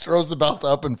just throws the belt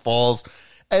up and falls,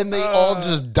 and they all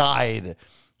just died.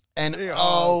 And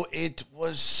it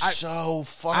was so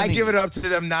funny. I give it up to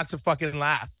them not to fucking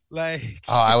laugh. Like,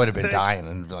 I would have been dying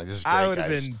and been like, "This is great." I would have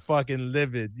been fucking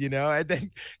livid, you know. And then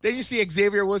you see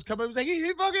Xavier Woods come up, he's like, "He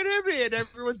fucking hit me," and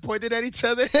everyone's pointing at each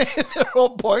other. They're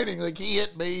all pointing like he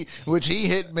hit me, which he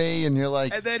hit me, and you're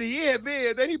like, and then he hit me,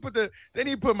 and then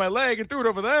he put my leg and threw it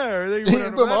over there, and then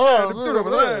he put my arm and threw it over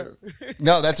there.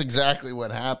 No, that's exactly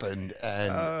what happened,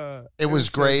 and it was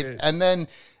great. So and then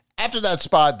after that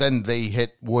spot, then they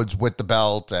hit Woods with the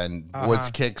belt, and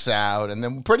Woods kicks out, and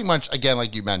then pretty much again,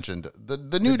 like you mentioned,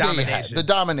 the New Day had the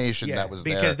domination that was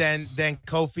there. Because then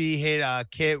Kofi hit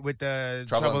Kit with the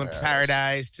Trouble in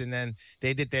Paradise, and then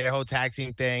they did their whole tag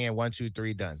team thing, and 1, 2,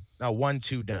 3 done. No, 1,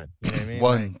 2 done. You know what I mean?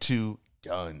 1, 2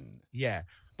 done. Yeah.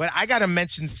 But I got to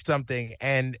mention something,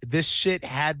 and this shit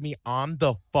had me on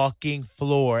the fucking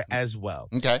floor as well.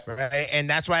 Okay. Right? And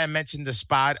that's why I mentioned the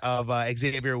spot of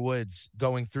Xavier Woods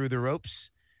going through the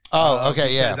ropes. Oh,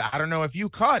 okay, yeah. I don't know if you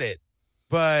caught it,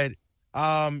 but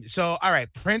so, all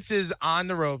right, Prince is on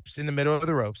the ropes, in the middle of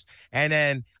the ropes, and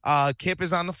then Kip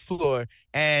is on the floor,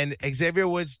 and Xavier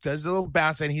Woods does the little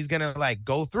bounce, and he's going to, like,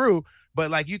 go through,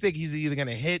 but, like, you think he's either going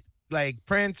to hit like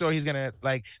Prince or he's gonna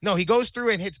no, he goes through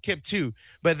and hits Kip too,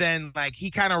 but then like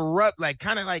he kind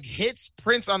of hits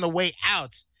Prince on the way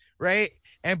out, right?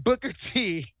 And Booker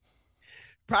T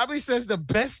probably says the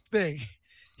best thing.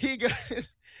 He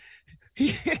goes,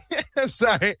 I'm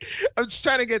sorry, I'm just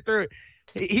trying to get through it.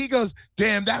 He goes,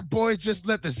 damn, that boy just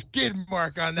left a skid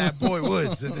mark on that boy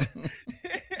Woods.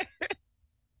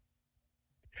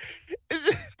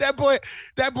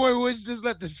 That boy Woods just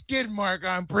left the skid mark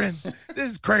on Prince. This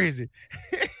is crazy.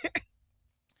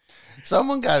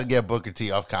 Someone got to get Booker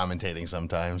T off commentating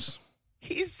sometimes.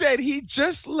 He said he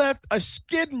just left a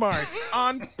skid mark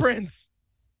on Prince.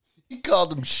 He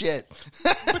called him shit.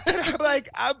 But then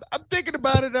I'm thinking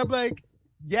about it. I'm like,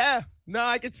 yeah, no,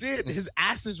 I can see it. His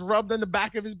ass is rubbed on the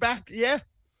back of his back. Yeah.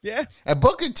 And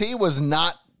Booker T was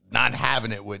not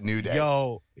having it with New Day.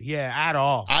 Yo, yeah, at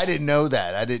all. I didn't know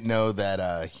that. I didn't know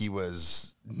that he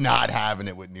was not having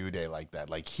it with New Day like that.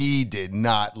 Like, he did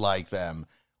not like them.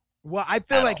 Well, I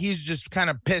feel like he's just kind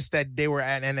of pissed that they were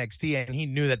at NXT and he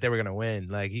knew that they were going to win.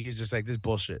 Like, he's just like, this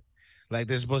bullshit. Like,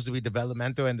 this is supposed to be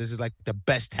developmental and this is like the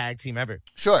best tag team ever.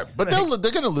 Sure, but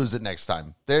they're going to lose it next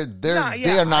time. They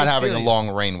are not having a long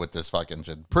reign with this fucking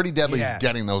shit. Pretty Deadly's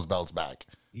getting those belts back.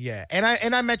 Yeah, and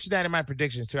I mentioned that in my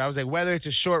predictions too. I was like, whether it's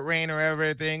a short reign or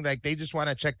everything, like they just want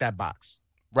to check that box.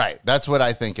 Right, that's what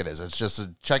I think it is. It's just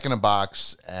a check in a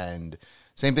box, and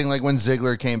same thing like when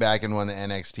Ziggler came back and won the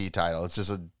NXT title. It's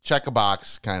just a check a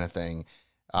box kind of thing.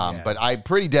 But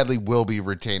Pretty Deadly will be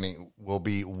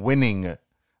winning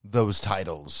those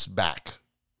titles back,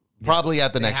 probably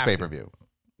at the next pay per view.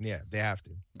 Yeah, they have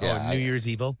to. Yeah, New Year's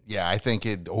Evil. Yeah, I think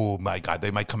it. Oh my God,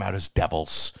 they might come out as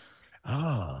devils.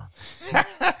 Oh,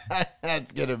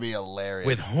 that's gonna be hilarious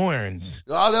with horns.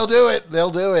 Oh, they'll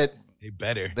do it. They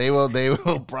better. They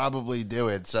will probably do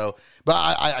it. So, but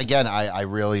I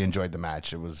really enjoyed the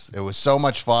match. It was so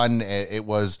much fun.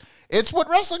 It's what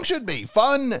wrestling should be: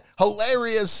 fun,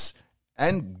 hilarious,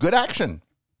 and good action.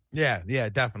 Yeah,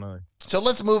 definitely. So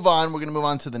let's move on. We're going to move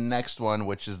on to the next one,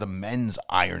 which is the Men's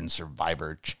Iron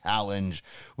Survivor Challenge.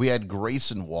 We had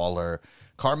Grayson Waller,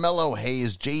 Carmelo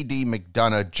Hayes, J.D.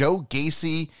 McDonough, Joe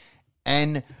Gacy,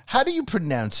 and how do you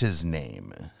pronounce his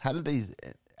name? How do they...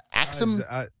 Axum?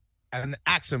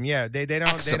 Axum, yeah. They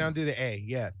don't do the A.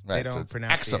 Yeah, right, they don't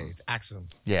pronounce Axum. The A. It's Axum.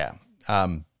 Yeah.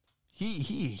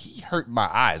 He hurt my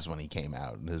eyes when he came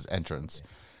out in his entrance. Yeah.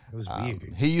 It was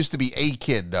weird. He used to be a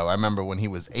kid, though. I remember when he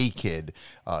was a kid.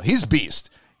 He's beast.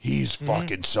 He's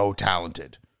fucking so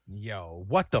talented. Yo,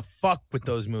 what the fuck with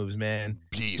those moves, man?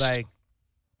 Beast. Like,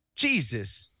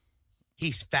 Jesus.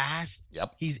 He's fast.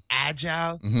 Yep. He's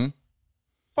agile. Mm-hmm.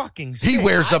 Fucking sick. He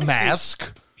wears a Honestly,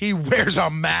 mask. He wears a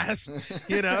mask,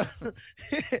 you know.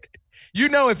 You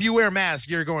know, if you wear a mask,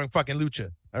 you're going fucking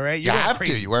lucha. All right, You have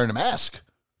to. You're wearing a mask.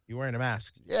 You're wearing a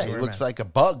mask. Yeah, he looks like a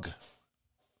bug.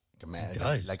 He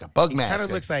does. Like a bug mask. Kind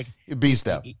of looks like a beast,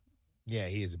 though. Yeah,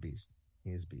 he is a beast.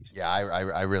 He is a beast. Yeah,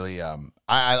 I really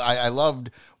I loved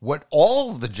what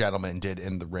all of the gentlemen did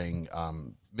in the ring.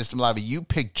 Mr. Malavi, you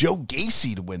picked Joe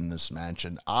Gacy to win this match,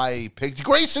 and I picked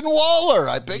Grayson Waller.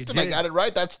 I picked him. I got it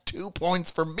right. That's 2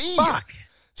 points for me. Fuck.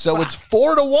 So it's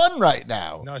 4-1 right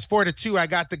now. No, it's 4-2. I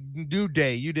got the New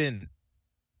Day. You didn't.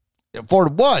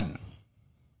 4-1.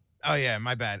 Oh yeah,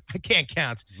 my bad. I can't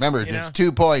count. Remember, it's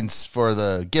 2 points for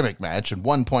the gimmick match and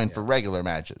 1 point for regular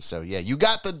matches. So yeah, you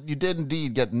did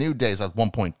indeed get New Days. That's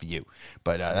 1 point for you.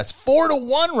 But that's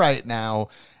 4-1 right now.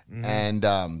 Mm-hmm. And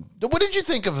what did you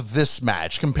think of this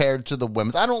match compared to the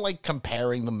women's? I don't like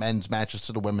comparing the men's matches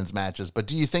to the women's matches, but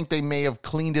do you think they may have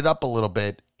cleaned it up a little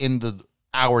bit in the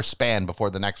hour span before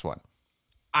the next one?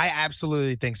 I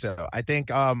absolutely think so. I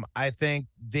think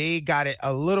they got it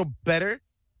a little better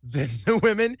than the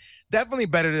women. Definitely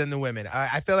better than the women.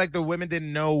 I feel like the women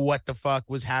didn't know what the fuck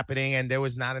was happening, and there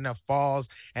was not enough falls,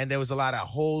 and there was a lot of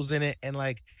holes in it, and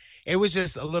like it was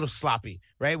just a little sloppy,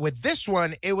 right? With this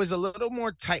one, it was a little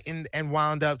more tightened and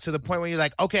wound up to the point where you're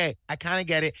like, okay, I kind of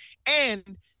get it.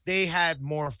 And they had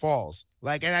more falls.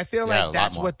 Like, and I feel like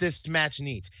that's what this match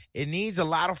needs. It needs a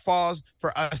lot of falls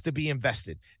for us to be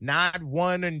invested, not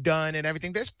one and done and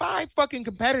everything. There's 5 fucking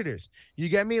competitors. You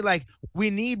get me? Like, we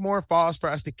need more falls for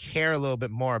us to care a little bit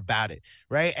more about it,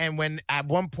 right? And when at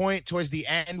one point towards the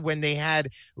end, when they had,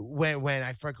 when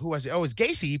I forgot who was it? Oh, it was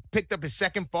Gacy. He picked up his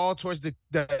second fall towards the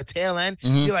tail end.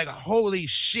 Mm-hmm. You're like, holy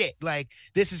shit! Like,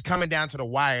 this is coming down to the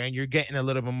wire, and you're getting a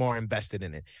little bit more invested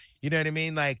in it. You know what I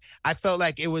mean? Like, I felt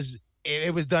like it was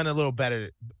done a little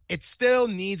better. It still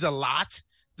needs a lot,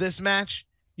 this match,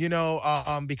 you know,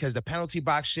 because the penalty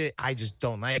box shit, I just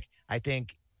don't like. I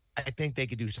think they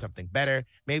could do something better.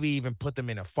 Maybe even put them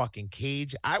in a fucking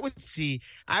cage. I would see,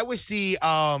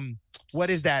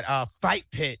 what is that? Fight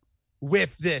pit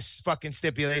with this fucking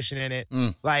stipulation in it,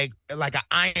 like an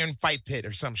iron fight pit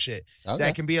or some shit. Okay.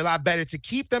 That can be a lot better to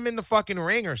keep them in the fucking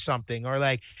ring or something, or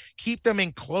like keep them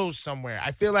enclosed somewhere.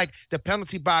 I feel like the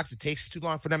penalty box, it takes too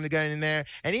long for them to get in there.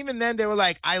 And even then they were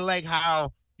like, I like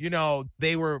how, you know,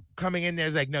 they were coming in there.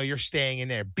 It's like, no, you're staying in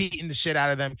there, beating the shit out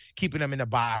of them, keeping them in the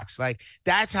box. Like,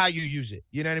 that's how you use it.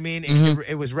 You know what I mean? Mm-hmm.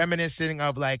 It was reminiscent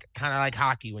of like, kind of like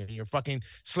hockey when you're fucking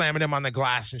slamming them on the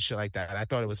glass and shit like that. I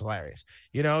thought it was hilarious,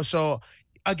 you know? So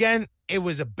again, it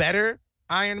was a better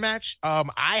iron match.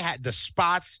 I had the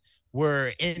spots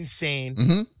were insane.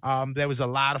 Mm-hmm. There was a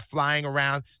lot of flying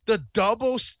around. The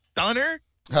double stunner.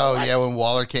 Oh, yeah, when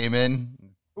Waller came in.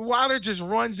 Waller just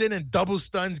runs in and double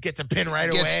stuns, gets a pin right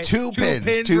away. Gets two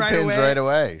pins right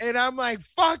away. And I'm like,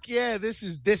 fuck yeah, this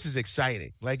is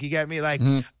exciting. Like, you get me? Like,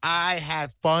 I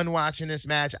had fun watching this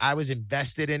match. I was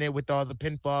invested in it with all the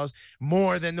pinfalls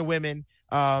more than the women.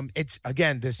 It's,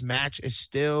 again, this match is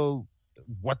still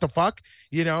what the fuck,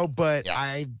 you know, but yeah.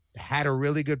 I had a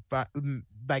really good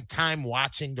time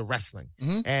watching the wrestling.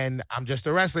 Mm-hmm. And I'm just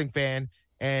a wrestling fan.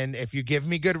 And if you give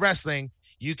me good wrestling,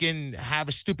 you can have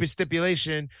a stupid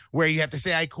stipulation where you have to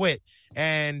say I quit.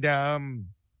 And,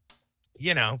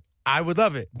 you know, I would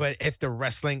love it. But if the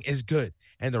wrestling is good,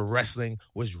 and the wrestling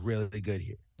was really good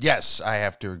here. Yes, I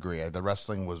have to agree. The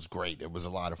wrestling was great. It was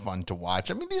a lot of fun to watch.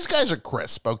 I mean, these guys are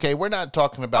crisp, okay? We're not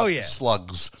talking about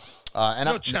slugs. And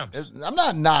no chumps. I'm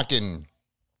not knocking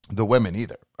the women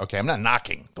either, okay? I'm not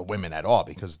knocking the women at all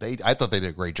because I thought they did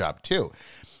a great job too.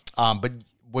 But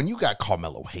when you got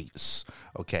Carmelo Hayes,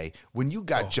 okay, when you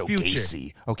got Joe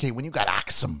Gacy, okay, when you got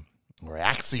Axiom or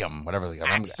Axiom, whatever they got,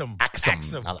 Axiom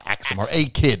or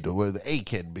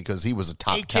A-Kid because he was a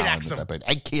top talent at that point.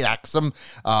 A-Kid Axiom.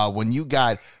 When you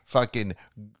got fucking,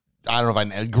 I don't know if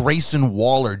I know, Grayson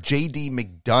Waller, J.D.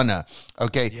 McDonough,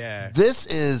 okay, this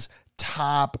is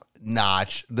top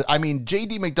notch. I mean,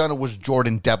 J.D. McDonough was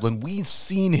Jordan Devlin. We've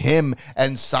seen him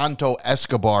and Santo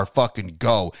Escobar fucking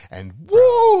go, and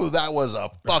woo, that was a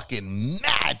fucking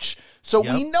match. So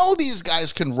we know these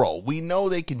guys can roll. We know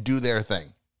they can do their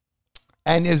thing.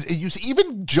 And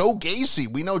even Joe Gacy,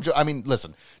 we know.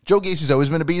 Listen, Joe Gacy's always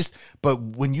been a beast, but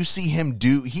when you see him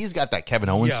he's got that Kevin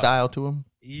Owens style to him.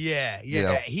 Yeah. You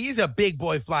know? He's a big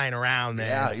boy flying around, man.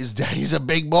 Yeah, he's a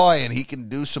big boy, and he can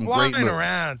do some great moves.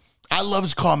 Around. I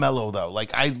love Carmelo, though.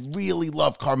 Like, I really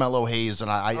love Carmelo Hayes, and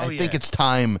I think it's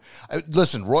time.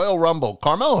 Listen, Royal Rumble,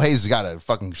 Carmelo Hayes has got to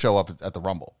fucking show up at the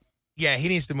Rumble. Yeah, he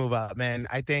needs to move up, man.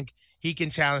 I think he can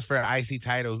challenge for an IC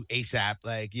title ASAP.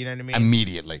 Like, you know what I mean?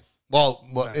 Immediately. Well,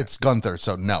 it's Gunther,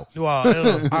 so no.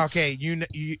 Well, okay,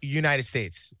 United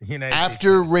States.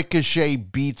 After Ricochet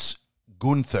beats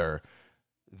Gunther,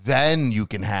 then you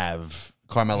can have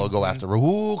Carmelo go after.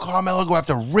 Carmelo go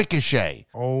after Ricochet.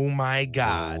 Oh my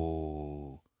God.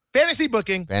 Ooh. Fantasy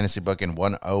booking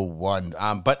 101.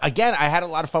 But again, I had a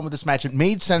lot of fun with this match. It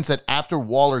made sense that after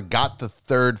Waller got the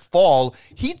third fall,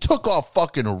 he took off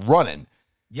fucking running.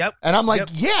 Yep. And I'm like,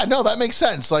 yeah, no, that makes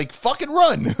sense. Like, fucking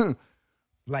run.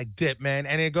 Like, dip, man.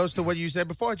 And it goes to what you said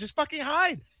before. Just fucking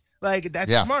hide. Like,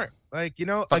 that's smart. Like,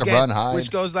 fucking again, run, hide.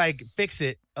 Which goes like, fix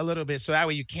it a little bit so that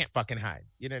way you can't fucking hide.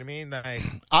 You know what I mean? Like,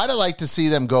 I'd have liked to see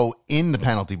them go in the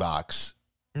penalty box.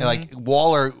 And like,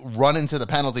 Waller run into the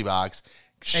penalty box,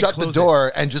 shut the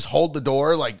door, and just hold the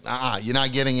door. Like, you're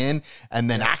not getting in. And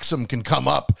then Axum can come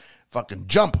up, fucking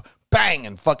jump, bang,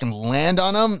 and fucking land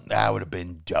on him. That would have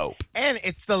been dope. And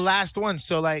it's the last one.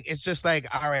 So, like, it's just like,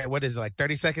 all right, what is it? Like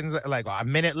 30 seconds, like a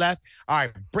minute left. All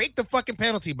right, break the fucking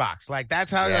penalty box. Like,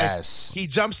 that's how like, he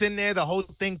jumps in there. The whole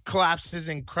thing collapses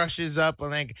and crushes up.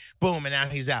 And like, boom, and now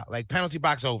he's out. Like, penalty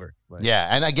box over. Like, yeah,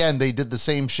 and again, they did the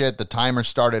same shit. The timer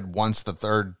started once the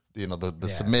third, the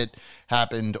submit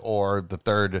happened or the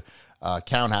third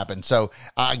count happened. So,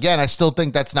 again, I still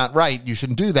think that's not right. You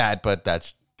shouldn't do that, but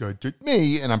that's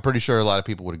me, and I'm pretty sure a lot of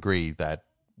people would agree that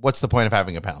what's the point of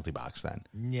having a penalty box then?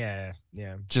 Yeah.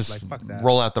 Just like, fuck that.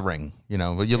 Roll out the ring,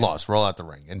 but you lost. Roll out the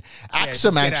ring. And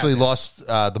Axum actually lost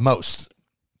the most.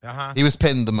 He was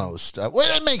pinned the most.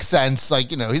 Well, it makes sense.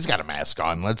 Like, he's got a mask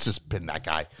on. Let's just pin that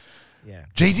guy. Yeah.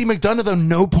 JD McDonough, though,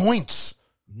 no points.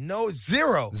 No,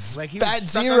 zero. Like, he was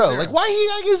zero. Like, why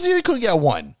he couldn't get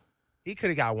one? He could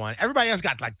have got one. Everybody else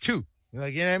got like two.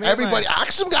 Like, you know what I mean? Everybody,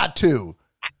 Axum got two.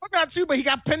 I got two, but he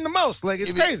got pinned the most. Like,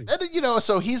 it's crazy. And,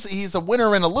 so he's a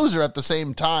winner and a loser at the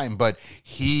same time, but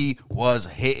he was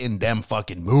hitting them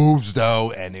fucking moves,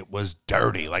 though, and it was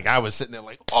dirty. Like, I was sitting there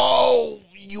like, oh,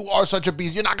 you are such a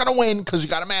beast. You're not going to win because you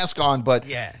got a mask on, but,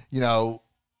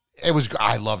 it was,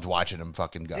 I loved watching him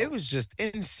fucking go. It was just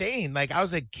insane. Like, I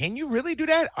was like, can you really do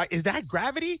that? Is that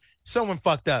gravity? Someone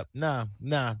fucked up. No.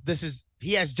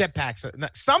 He has jetpacks.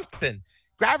 Something.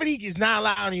 Gravity is not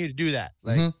allowing you to do that.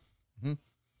 Like,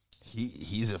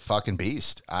 He's a fucking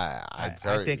beast. I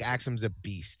think Axum's a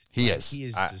beast. He is. He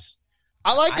is just.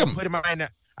 I like him. I put him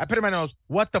in my nose.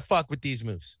 What the fuck with these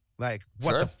moves? Like,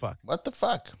 what the fuck? What the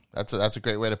fuck? That's a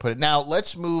great way to put it. Now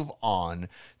let's move on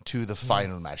to the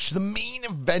final match, the main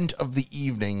event of the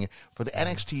evening for the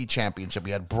NXT Championship.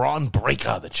 We had Braun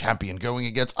Breaker, the champion, going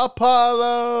against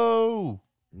Apollo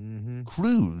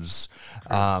Crews,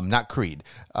 not Creed.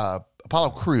 Apollo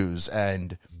Crews,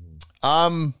 and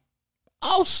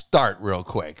I'll start real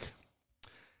quick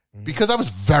because I was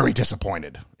very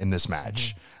disappointed in this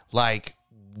match. Like,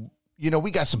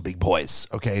 we got some big boys,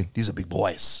 okay? These are big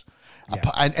boys.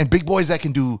 Yeah. And big boys that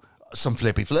can do some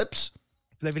flippy flips.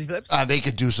 Flippy flips? They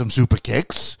could do some super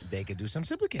kicks. They could do some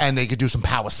super kicks. And they could do some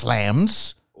power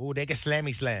slams. Oh, they can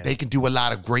slammy slam. They can do a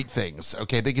lot of great things,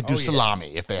 okay? They could do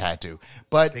salami if they had to.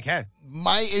 But they can.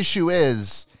 My issue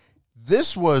is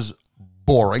this was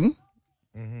boring.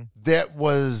 That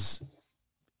was...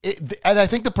 and I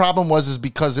think the problem was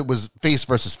because it was face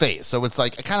versus face. So it's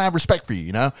like, I kind of have respect for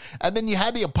you, And then you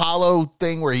had the Apollo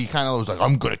thing where he kind of was like,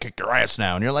 I'm going to kick your ass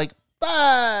now. And you're like,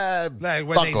 like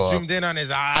when they zoomed in on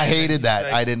his eyes. I hated that.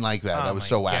 Like, I didn't like that. That was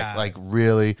so whack. Like,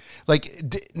 really? Like,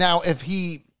 now if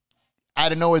he,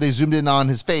 out of nowhere, they zoomed in on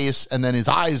his face and then his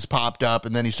eyes popped up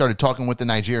and then he started talking with the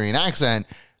Nigerian accent,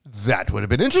 that would have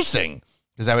been interesting.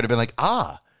 Because I would have been like,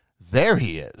 there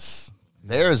he is.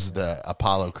 There's the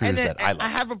Apollo Crews that I like. I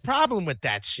have a problem with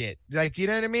that shit. Like, you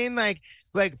know what I mean? Like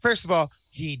first of all,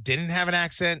 he didn't have an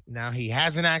accent. Now he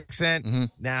has an accent.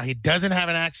 Now he doesn't have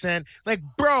an accent. Like,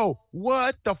 bro,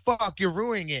 what the fuck? You're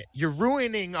ruining it. You're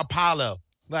ruining Apollo.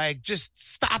 Like, just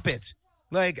stop it.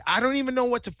 Like, I don't even know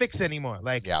what to fix anymore.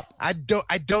 Like, I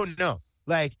don't know.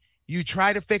 Like, you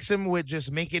try to fix him with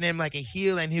just making him like a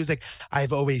heel, and he was like,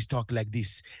 I've always talked like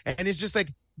this. And it's just like,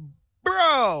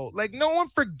 bro, like, no one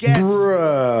forgets.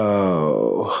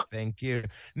 Bro. Thank you.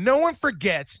 No one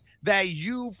forgets that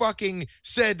you fucking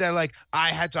said that, like, I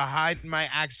had to hide my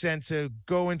accent to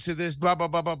go into this, blah, blah,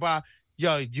 blah, blah, blah.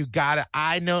 Yo, you gotta,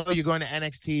 I know you're going to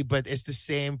NXT, but it's the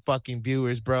same fucking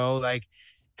viewers, bro. Like,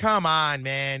 come on,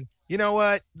 man. You know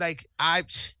what? Like,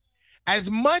 as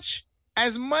much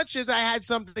as I had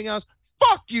something else,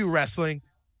 fuck you, wrestling.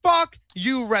 Fuck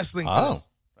you, wrestling. Oh.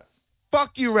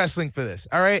 fuck you, wrestling, for this.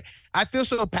 All right. I feel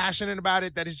so passionate about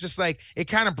it that it's just like, it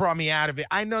kind of brought me out of it.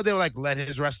 I know they were like, let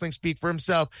his wrestling speak for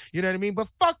himself. You know what I mean? But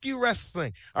fuck you,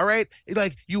 wrestling. All right.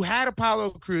 Like, you had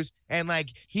Apollo Crews, and like,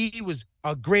 he was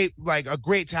a great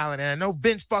talent. And I know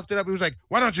Vince fucked it up. He was like,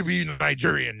 why don't you be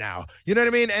Nigerian now? You know what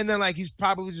I mean? And then like, he's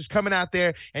probably just coming out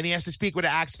there and he has to speak with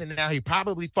an accent now. He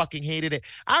probably fucking hated it.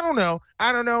 I don't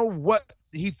know what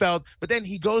he felt, but then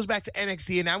he goes back to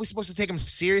NXT, and now we're supposed to take him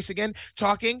serious again,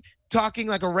 talking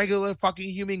like a regular fucking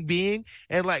human being,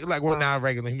 and like well, not a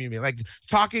regular human being, like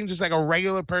talking just like a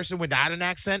regular person without an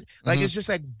accent. Like, it's just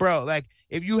like, bro, like,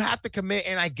 if you have to commit,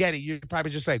 and I get it, you're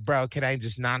probably just like, bro, can I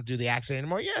just not do the accent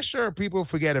anymore? Yeah, sure, people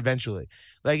forget eventually.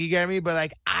 Like, you get me? But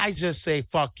like, I just say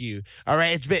fuck you. All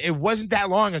right, it wasn't that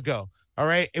long ago. All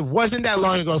right, it wasn't that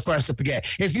long ago for us to forget.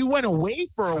 If you went away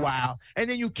for a while and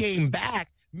then you came back,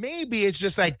 maybe it's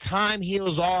just like time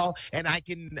heals all, and I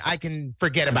can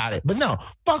forget about it. But no,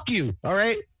 fuck you. All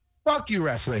right, fuck you,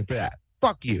 wrestling, for that.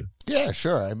 Fuck you. Yeah,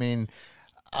 sure. I mean,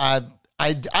 I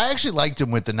actually liked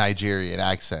him with the Nigerian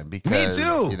accent because, me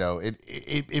too. You know,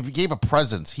 it gave a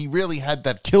presence. He really had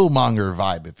that Killmonger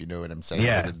vibe, if you know what I'm saying.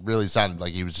 Yeah. It really sounded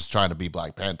like he was just trying to be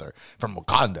Black Panther from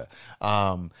Wakanda.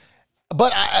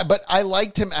 But I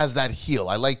liked him as that heel.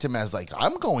 I liked him as like,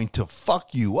 I'm going to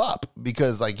fuck you up,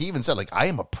 because like, he even said like, I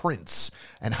am a prince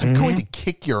and I'm going to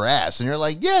kick your ass. And you're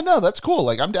like, yeah, no, that's cool.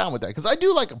 Like, I'm down with that, because I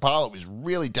do like Apollo. He's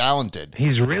really talented.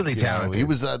 He's really talented. He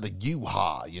was the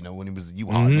Yuha, you know, when he was the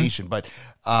Yuha Nation. But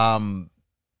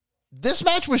this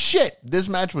match was shit. This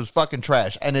match was fucking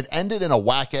trash, and it ended in a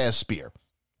whack ass spear.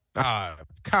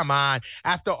 Come on.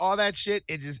 After all that shit,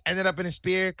 it just ended up in a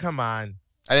spear. Come on.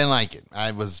 I didn't like it.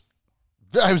 I was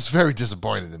very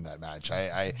disappointed in that match.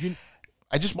 I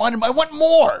just wanted. I want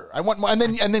more.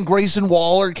 And then Grayson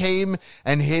Waller came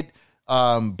and hit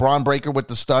Braun Breaker with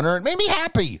the stunner. It made me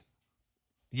happy.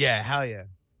 Yeah, hell yeah.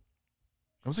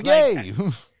 I was like, yay.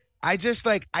 I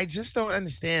just don't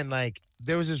understand. Like,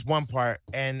 there was this one part,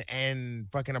 and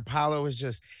fucking Apollo was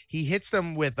just, he hits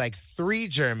them with like 3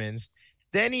 Germans,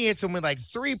 then he hits them with like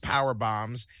 3 power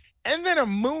bombs, and then a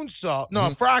moonsault,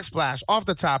 a frog splash off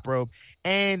the top rope,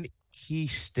 and he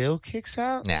still kicks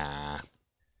out? Nah.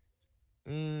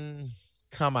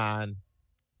 Come on,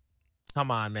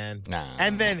 man. Nah.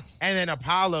 And then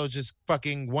Apollo just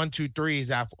fucking 1, 2,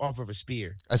 3s off of a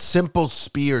spear. A simple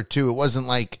spear too. It wasn't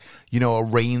like, you know, a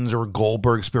Reigns or a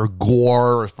Goldberg spear,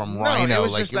 Gore from Rhino. It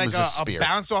was just like a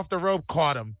bounce off the rope,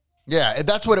 caught him. Yeah,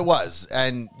 that's what it was.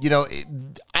 And, you know,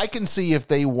 I can see if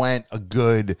they went a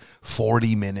good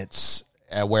 40 minutes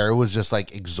where it was just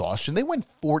like exhaustion. They went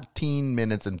 14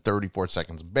 minutes and 34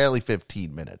 seconds, barely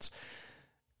 15 minutes.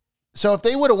 So if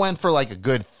they would have went for like a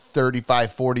good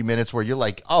 35, 40 minutes where you're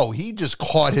like, oh, he just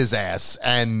caught his ass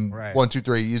and 1, 2,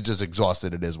 3, he's just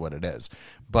exhausted. It is what it is.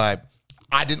 But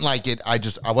I didn't like it. I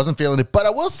wasn't feeling it. But I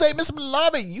will say, Mr.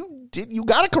 Malave, you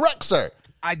got it correct, sir.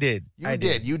 I did.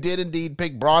 You did indeed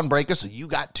pick Braun Breaker, so you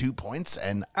got 2 points,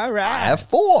 and all right. I have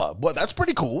 4. Well, that's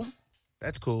pretty cool.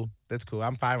 That's cool.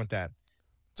 I'm fine with that.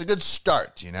 It's a good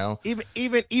start, you know.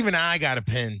 Even I got a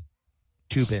pin.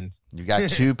 2 pins. You got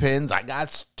 2 pins. I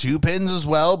got 2 pins as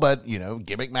well, but, you know,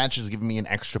 gimmick match is giving me an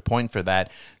extra point for that.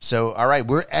 So, all right,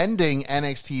 we're ending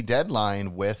NXT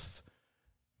Deadline with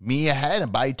me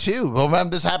ahead by 2. Well,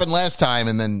 this happened last time,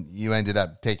 and then you ended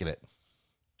up taking it.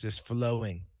 Just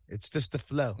flowing. It's just the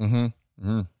flow.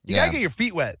 You gotta get your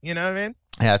feet wet. You know what I mean?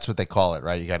 Yeah, that's what they call it,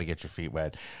 right? You got to get your feet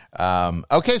wet.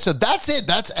 Okay, so that's it.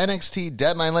 That's NXT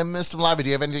Deadline. Mr. Malavi, do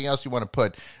you have anything else you want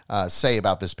to say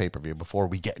about this pay-per-view before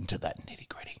we get into that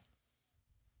nitty-gritty?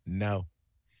 No.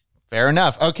 Fair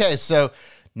enough. Okay, so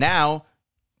now,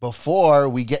 before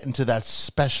we get into that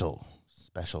special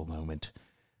moment,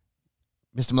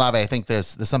 Mr. Malavi, I think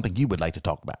there's something you would like to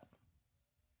talk about.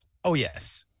 Oh,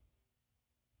 yes.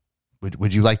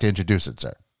 Would you like to introduce it,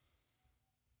 sir?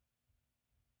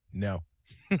 No.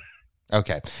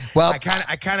 Okay. Well, I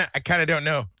kind of don't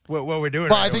know what we're doing.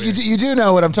 Well, I think you do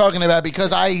know what I'm talking about,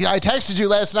 because I texted you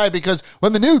last night, because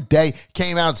when the New Day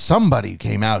came out, somebody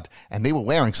came out and they were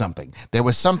wearing something. There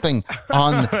was something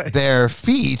on their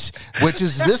feet, which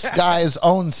is this guy's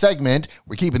own segment.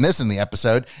 We're keeping this in the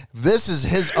episode. This is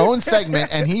his own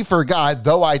segment, and he forgot,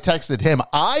 though I texted him.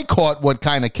 I caught what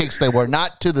kind of kicks they were,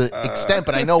 not to the extent,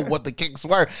 but I know what the kicks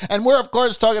were. And we're, of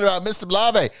course, talking about Mr.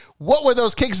 Blave. What were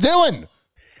those kicks doing?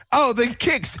 Oh, the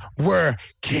kicks were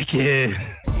kicking.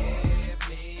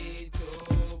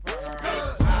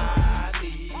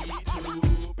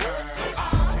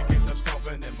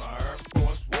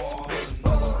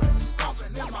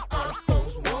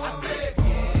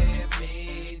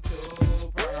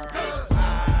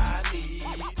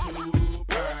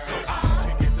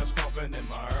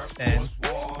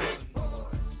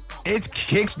 It's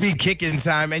kicks be kicking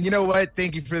time. And you know what?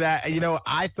 Thank you for that. You know,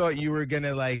 I thought you were going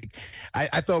to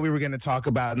I thought we were going to talk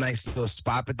about a nice little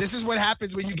spot, but this is what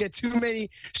happens when you get too many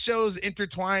shows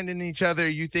intertwined in each other.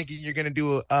 You thinking you're going to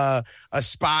do a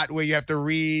spot where you have to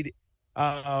read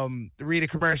a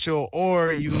commercial,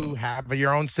 or you have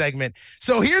your own segment.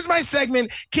 So here's my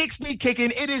segment, Kicks Be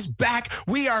Kicking. It is back.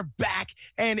 We are back,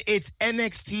 and it's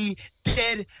NXT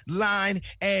Deadline.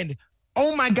 And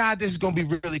oh my God, this is going to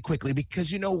be really quickly,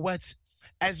 because you know what?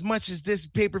 As much as this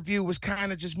pay-per-view was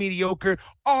kind of just mediocre,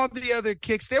 all the other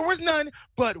kicks, there was none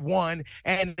but one,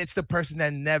 and it's the person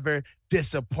that never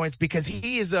disappoints, because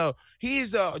he is a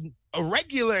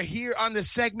regular here on the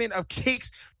segment of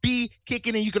Kicks Be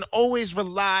Kicking, and you can always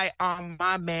rely on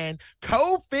my man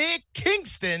Kofi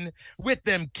Kingston with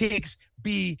them Kicks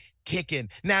Be Kicking.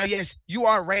 Now, yes, you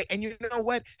are right. And you know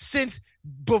what?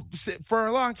 For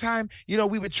a long time, you know,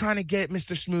 we were trying to get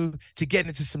Mr. Smooth to get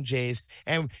into some J's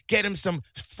and get him some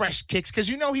fresh kicks, because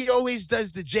you know he always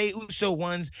does the Jey Uso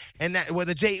ones, and that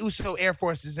the Jey Uso Air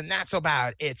Forces, and that's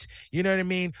about it. You know what I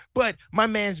mean? But my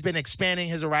man's been expanding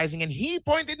his horizon, and he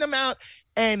pointed them out.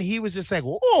 And he was just like,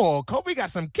 "Oh, Kobe got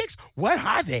some kicks. What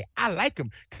are they? I like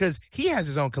them," because he has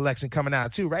his own collection coming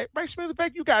out too, right? Right,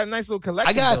 Smoothback, you got a nice little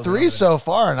collection. I got 3 so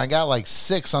far, and I got like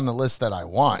 6 on the list that I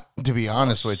want, to be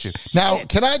honest with you. Now,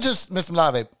 can I just, Mr.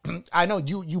 Malave, I know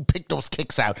you picked those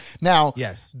kicks out. Now,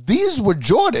 yes, these were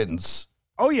Jordans.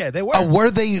 Oh yeah, they were.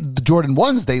 Were they the Jordan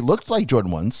 1s? They looked like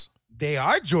Jordan 1s. They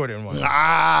are Jordan 1s.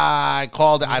 I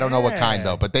called it. I don't know what kind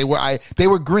though, but they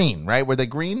were green, right? Were they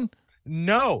green?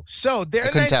 No, so they're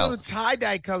a nice little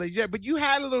tie-dye color, yeah. But you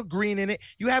had a little green in it.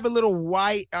 You have a little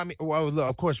white. I mean, well,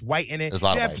 of course, white in it. You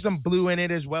have some blue in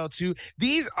it as well too.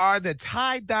 These are the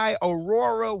tie-dye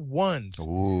Aurora 1s.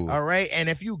 Ooh. All right, and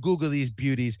if you Google these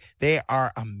beauties, they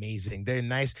are amazing. They're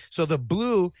nice. So the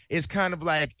blue is kind of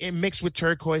like it mixed with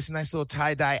turquoise, nice little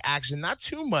tie-dye action. Not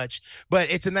too much, but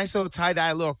it's a nice little tie-dye,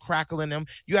 a little crackle in them.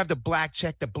 You have the black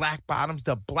check, the black bottoms,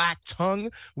 the black tongue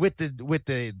with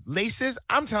the laces.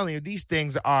 I'm telling you, these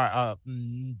things are a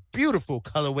beautiful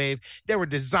color wave. They were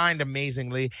designed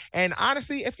amazingly. And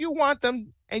honestly, if you want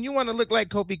them and you want to look like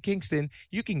Kofi Kingston,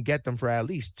 you can get them for at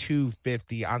least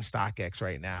 $250 on StockX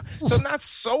right now. So not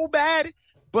so bad,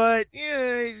 but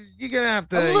you're going to have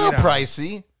to... A little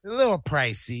pricey. A little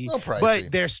pricey.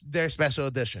 But they're special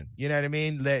edition. You know what I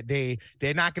mean?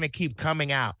 They're not going to keep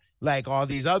coming out like all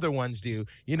these other ones do.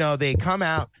 You know, they come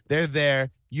out, they're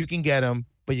there, you can get them,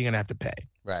 but you're going to have to pay.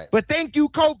 Right. But thank you,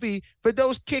 Kofi, for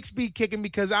those Kicks Be Kicking,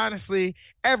 because honestly,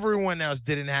 everyone else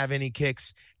didn't have any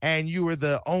kicks, and you were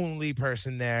the only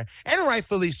person there, and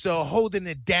rightfully so, holding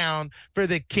it down for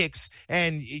the kicks.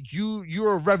 And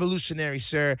you're a revolutionary,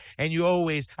 sir, and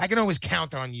I can always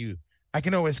count on you.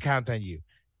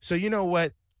 So you know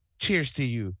what? Cheers to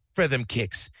you for them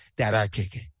kicks that are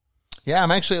kicking. Yeah, I'm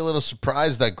actually a little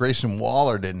surprised that Grayson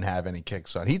Waller didn't have any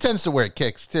kicks on. He tends to wear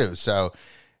kicks too, so...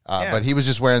 But he was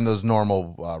just wearing those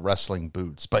normal wrestling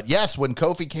boots. But yes, when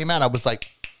Kofi came out, I was like,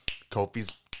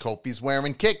 Kofi's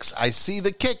wearing kicks. I see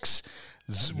the kicks.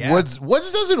 Yeah. Woods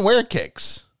doesn't wear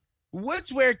kicks.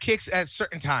 Woods wear kicks at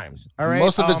certain times. All right.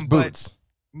 Most of it's boots.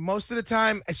 Most of the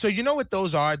time. So you know what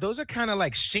those are? Those are kind of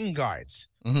like shin guards,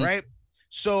 right?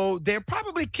 So they're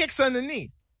probably kicks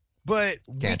underneath, but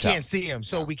we can't see them,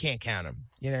 so we can't count them.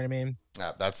 You know what I mean?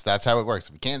 That's how it works.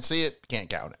 If you can't see it, you can't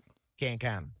count it. Can't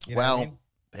count them. You know what I mean?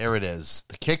 There it is.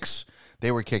 The kicks, they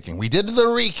were kicking. We did the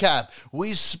recap.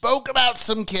 We spoke about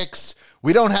some kicks.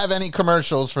 We don't have any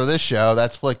commercials for this show.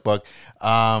 That's Flickbook.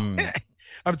 I'm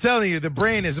telling you, the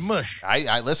brain is mush.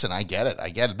 I listen. I get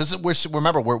it. This is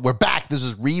we're back. This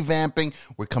is revamping.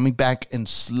 We're coming back in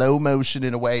slow motion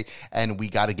in a way, and we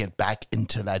got to get back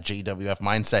into that JWF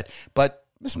mindset. But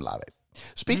listen, Lave.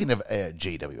 Speaking of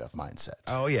JWF mindset.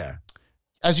 Oh yeah.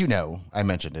 As you know, I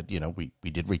mentioned it. You know, we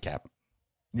did recap.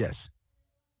 Yes.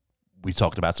 We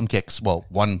talked about some kicks. Well,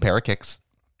 one pair of kicks.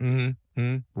 One.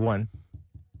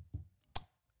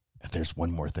 There's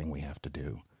one more thing we have to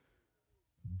do.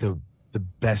 The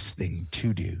best thing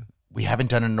to do. We haven't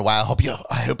done it in a while.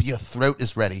 I hope your throat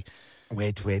is ready.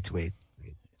 Wait. So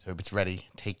hope it's ready.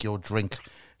 Take your drink,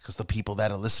 because the people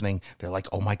that are listening, they're like,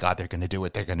 oh my God, they're going to do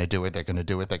it. They're going to do it.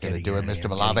 Mr.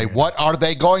 Malave, what are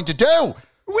they going to do?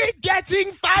 We're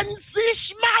getting fancy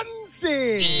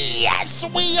schmancy. Yes,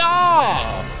 we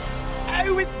are.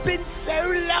 Oh, it's been so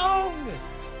long.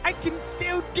 I can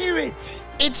still do it.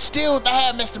 It's still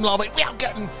there, Mr. Malave. We are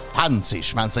getting fancy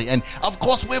schmancy. And, of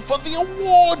course, we're for the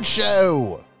award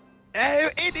show. Oh,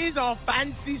 it is our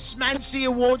fancy schmancy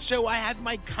award show. I have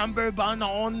my cummerbund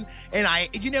on. And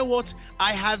you know what?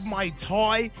 I have my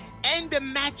tie and a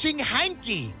matching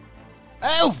hanky.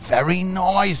 Oh, very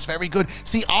nice. Very good.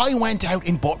 See, I went out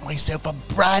and bought myself a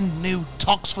brand new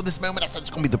tux for this moment. I said it's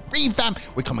going to be the revamp.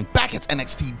 We're coming back. It's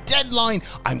NXT Deadline.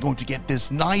 I'm going to get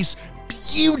this nice,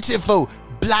 beautiful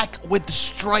black with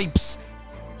stripes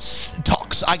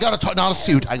tux. I got a not a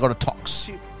suit. I got a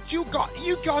tux. You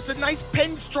got a nice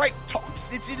pinstripe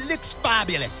tux. It looks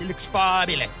fabulous. It looks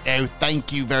fabulous. Oh,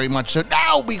 thank you very much. So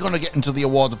now we're going to get into the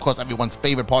awards. Of course, everyone's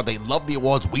favorite part. They love the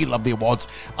awards. We love the awards.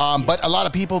 But a lot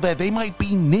of people there, they might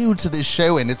be new to this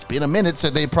show, and it's been a minute, so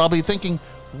they're probably thinking,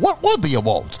 what were the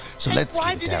awards? So let's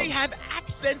why do they have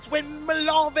accents when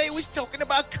Malave was talking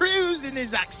about Cruz in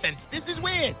his accents? This is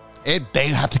weird. They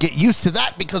have to get used to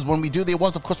that, because when we do the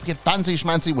awards, of course, we get fancy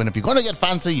schmancy. When if you're going to get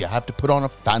fancy, you have to put on a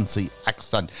fancy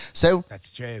accent. So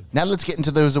that's true. Now let's get into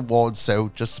those awards.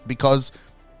 So just in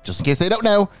case they don't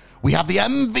know, we have the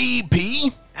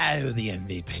MVP. Oh, the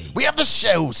MVP. We have the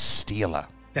show stealer.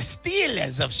 The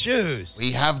stealers of shoes.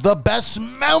 We have the best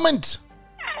moment.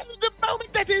 The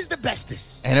moment that is the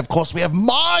bestest. And of course, we have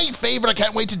my favorite. I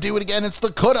can't wait to do it again. It's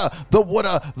the coulda, the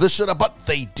woulda, the shoulda, but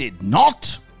they did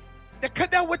not. The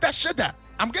coulda, woulda, shoulda.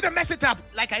 I'm going to mess it up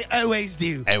like I always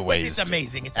do. But it's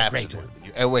amazing. It's Absolutely. a great one.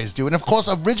 You always do. And of course,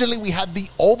 originally we had the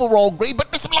overall grade,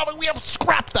 but Mr. Malave, we have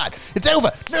scrapped that. It's over.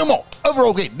 No more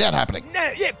overall grade. Not happening.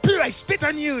 No, yeah, poo, I spit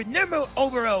on you. No more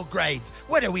overall grades.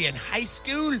 What are we, in high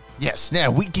school? Yes,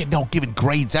 now we get no giving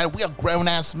grades out. We are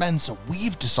grown-ass men, so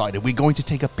we've decided we're going to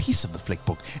take a piece of the flick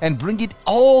book and bring it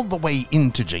all the way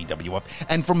into JWF.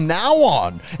 And from now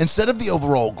on, instead of the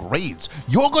overall grades,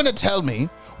 you're going to tell me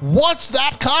what's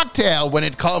that cocktail when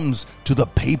it comes to the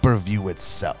pay-per-view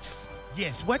itself.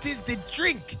 Yes, what is the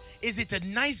drink? Is it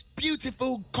a nice,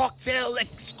 beautiful cocktail,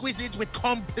 exquisite with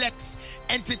complex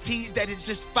entities that is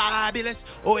just fabulous?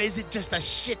 Or is it just a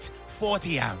shit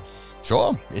 40 ounce?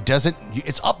 Sure.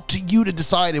 It's up to you to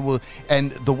decide. It will,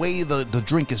 and the way the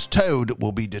drink is towed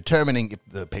will be determining if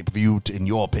the pay-per-view, in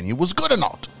your opinion, was good or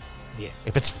not. Yes.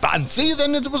 If it's fancy,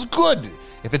 then it was good.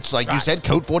 If it's like you said,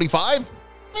 Code 45,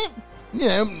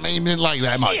 maybe not like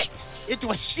that much. It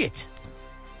was shit.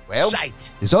 Well,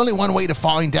 there's only one way to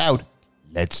find out.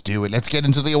 Let's do it. Let's get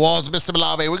into the awards, Mr.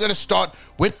 Malave. We're going to start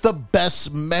with the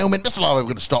best moment. Mr. Malave, we're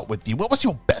going to start with you. What was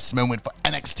your best moment for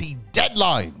NXT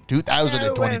Deadline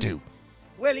 2022?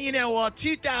 Well, you know what?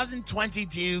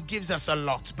 2022 gives us a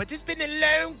lot, but it's been a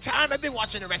long time. I've been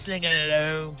watching wrestling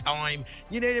a long time.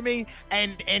 You know what I mean?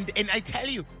 And I tell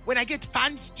you, when I get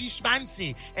fancy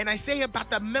schmancy and I say about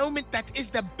the moment that is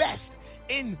the best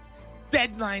in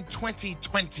Deadline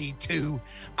 2022,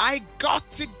 I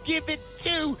got to give it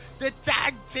to the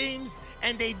tag teams,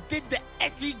 and they did the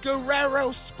Eddie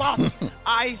Guerrero spot.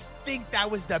 I think that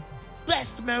was the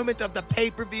best moment of the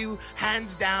pay-per-view,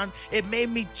 hands down. It made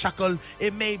me chuckle.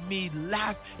 It made me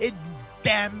laugh. It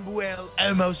damn well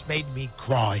almost made me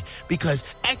cry, because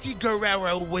Eddie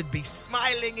Guerrero would be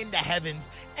smiling in the heavens,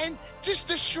 and just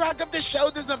the shrug of the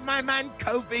shoulders of my man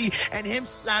Kofi and him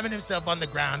slamming himself on the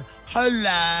ground.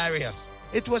 Hilarious.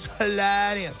 It was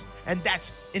hilarious. And that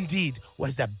indeed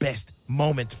was the best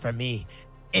moment for me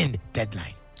in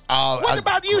Deadline. What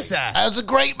about you, sir? It was a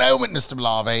great moment, Mr.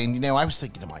 Malave. And, I was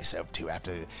thinking to myself, too,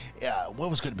 after, what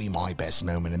was going to be my best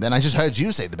moment? And then I just heard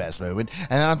you say the best moment.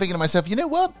 And then I'm thinking to myself, you know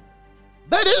what?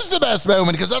 That is the best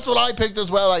moment, because that's what I picked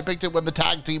as well. I picked it when the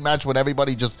tag team match, when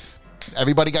everybody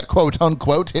got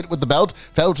quote-unquote hit with the belt,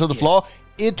 fell to the floor.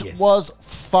 It was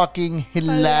fucking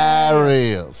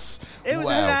hilarious. It was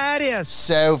hilarious.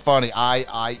 So funny.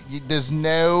 There's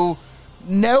no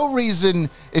reason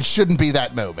it shouldn't be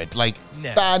that moment.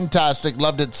 Fantastic.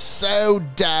 Loved it so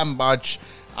damn much.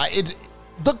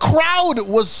 The crowd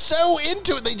was so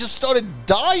into it. They just started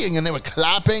dying, and they were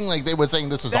clapping like they were saying,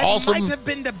 this is awesome. That might have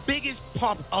been the biggest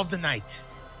pop of the night.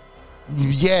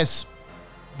 Yes.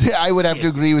 I would have to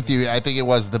agree with you. I think it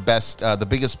was the best, the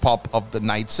biggest pop of the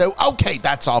night. So, okay,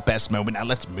 that's our best moment. Now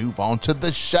let's move on to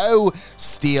the show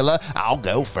stealer. I'll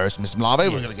go first, Mr. Malave.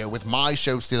 We're going to go with my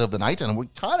show stealer of the night, and we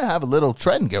kind of have a little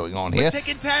trend going on here. We're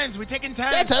taking turns.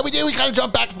 That's how we do. We kind of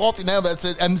jump back and forth. That's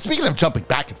it. And speaking of jumping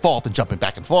back and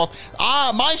forth,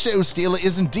 my show stealer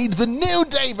is indeed the New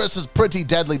Day versus Pretty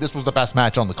Deadly. This was the best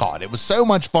match on the card. It was so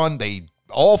much fun.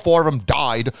 All four of them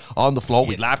died on the floor.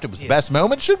 We laughed. It was the best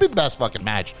moment. Should be the best fucking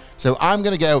match. So I'm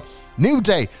going to go New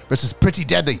Day versus Pretty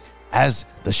Deadly as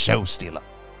the show stealer.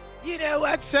 You know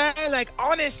what, sir?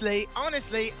 Honestly,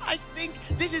 I think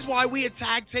this is why we are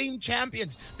tag team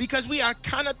champions, because we are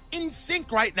kind of in sync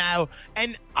right now.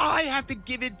 And I have to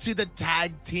give it to the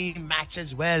tag team match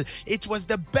as well. It was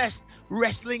the best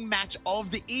wrestling match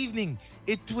of the evening.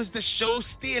 It was the show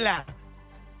stealer.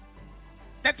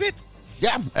 That's it.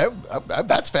 Yeah,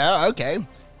 that's fair. Okay.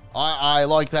 I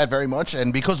like that very much,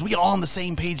 and because we are on the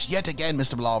same page yet again,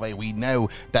 Mr. Malave, we know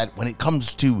that when it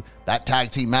comes to that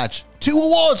tag team match, 2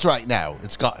 awards right now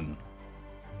it's gotten.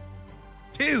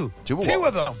 Two awards. 2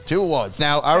 of them. 2 awards.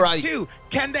 Now, all right. 2.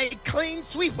 Can they clean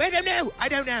sweep? I don't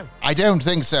know. I don't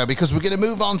think so, because we're going to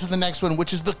move on to the next one,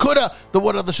 which is the coulda, the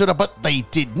woulda, the shoulda, but they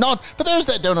did not. For those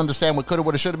that don't understand what coulda,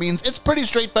 woulda, shoulda means, it's pretty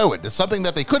straightforward. It's something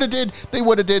that they coulda did, they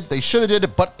woulda did, they shoulda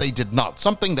did, but they did not.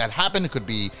 Something that happened. It could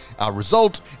be a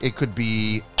result. It could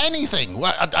be anything.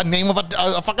 A name of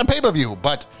a fucking pay-per-view,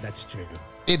 but... That's true.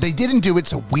 They didn't do it,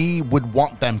 so we would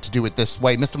want them to do it this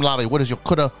way. Mr. Malave, what is your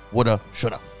coulda, woulda,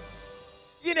 shoulda?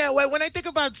 You know, when I think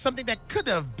about something that could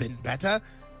have been better,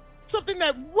 something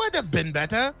that would have been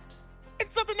better,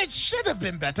 and something that should have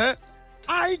been better,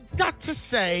 I got to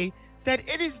say that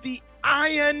it is the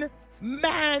Iron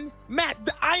Man match,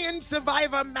 the Iron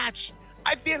Survivor match.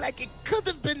 I feel like it could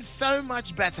have been so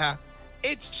much better.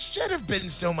 It should have been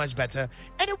so much better.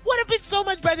 And it would have been so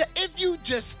much better if you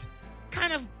just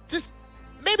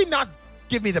maybe not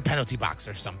give me the penalty box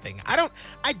or something.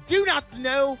 I do not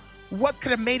know what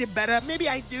could have made it better. Maybe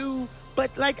I do,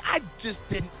 but like I just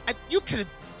didn't. You could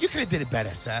have did it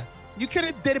better, sir. You could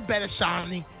have did it better,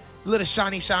 Shawnee, little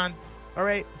Shawnee Sean. All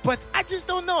right, but I just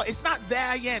don't know. It's not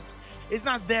there yet.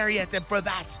 And for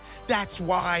that's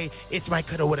why it's my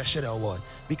coulda, woulda, shoulda award,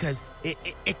 because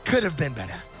it could have been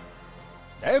better.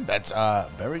 Yeah, that's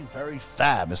very, very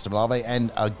fair, Mr. Malave.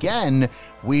 And again,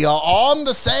 we are on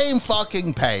the same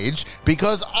fucking page,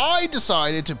 because I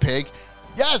decided to pick.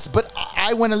 Yes, but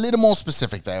I went a little more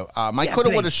specific, though. My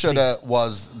coulda, woulda, shoulda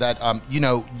was that,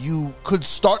 you could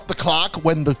start the clock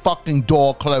when the fucking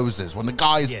door closes, when the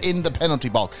guy's in the penalty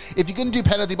box. If you're going to do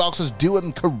penalty boxes, do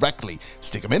them correctly.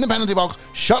 Stick them in the penalty box,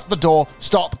 shut the door,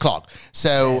 start the clock.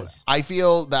 So I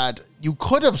feel that you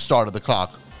could have started the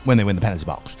clock when they were in the penalty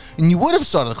box. And you would have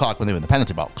started the clock when they were in the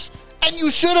penalty box. And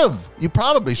you should have. You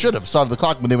probably should have started the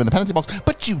clock when they were in the penalty box,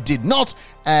 but you did not.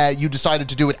 You decided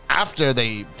to do it after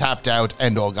they tapped out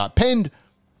and or got pinned.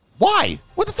 Why?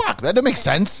 What the fuck? That doesn't make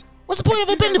sense. What's the point of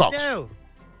the penalty box?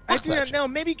 I do not know.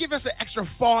 Maybe give us an extra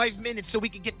 5 minutes so we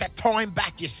can get that time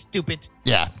back, you stupid.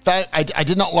 Yeah, I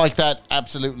did not like that.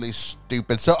 Absolutely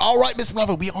stupid. So, all right, Mr.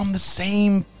 Malave, we're on the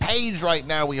same page right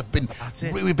now. We've been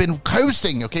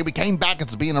coasting, okay? We came back.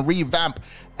 It's been a revamp,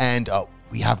 and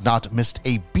we have not missed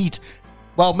a beat.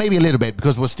 Well, maybe a little bit,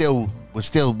 because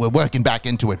we're working back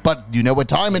into it. But you know what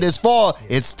time it is for?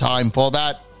 It's time for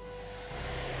that.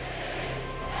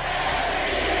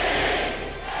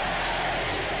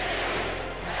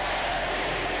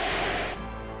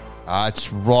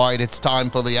 That's right. It's time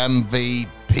for the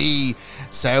MVP.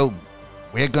 So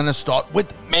we're going to start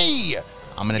with me.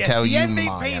 I'm going to tell you MVP.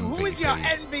 my MVP. Who is your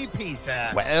MVP,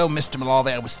 sir? Well, Mr.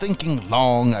 Malave, I was thinking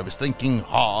long. I was thinking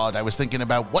hard. I was thinking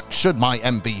about what should my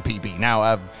MVP be.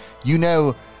 Now,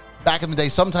 back in the day,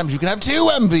 sometimes you can have 2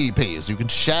 MVPs. You can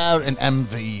share an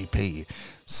MVP.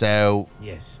 So,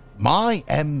 yes, my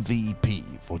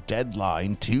MVP for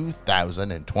Deadline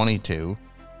 2022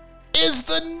 is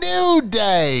the New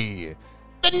Day.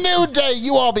 The New Day.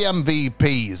 You are the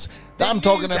MVPs. I'm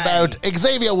talking about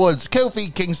Xavier Woods,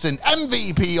 Kofi Kingston,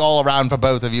 MVP all around for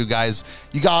both of you guys.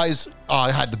 You guys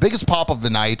had the biggest pop of the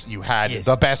night. You had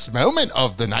the best moment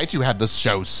of the night. You had the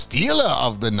show stealer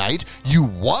of the night. You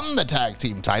won the tag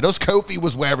team titles. Kofi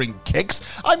was wearing kicks.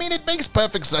 I mean, it makes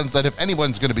perfect sense that if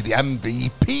anyone's going to be the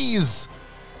MVPs,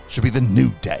 it should be the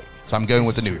New Day. So I'm going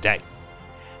with the New Day.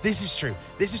 This is true.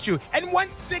 And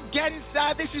once again,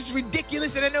 sir, this is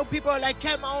ridiculous. And I know people are like,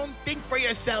 come on, think for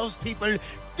yourselves, people.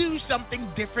 Do something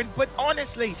different. But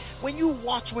honestly, when you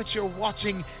watch what you're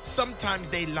watching, sometimes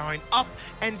they line up.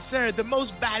 And sir, the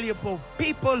most valuable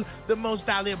people, the most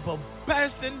valuable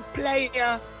person,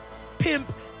 player,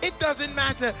 pimp, it doesn't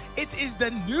matter. It is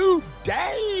the New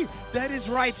Day. That is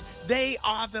right. They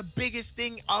are the biggest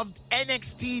thing of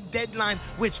NXT Deadline,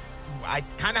 which I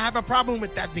kind of have a problem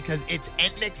with that because it's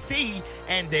NXT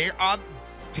and they are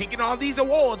taking all these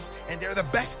awards and they're the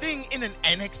best thing in an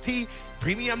NXT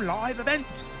premium live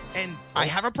event. And I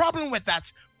have a problem with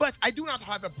that, but I do not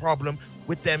have a problem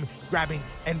with them grabbing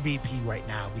MVP right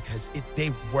now because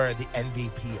they were the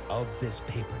MVP of this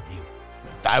pay-per-view.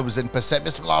 1000%,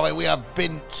 Mr. Malave. We have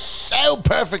been so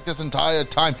perfect this entire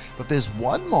time, but there's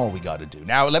one more we got to do.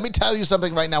 Now, let me tell you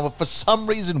something right now. If for some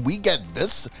reason we get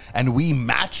this and we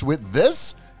match with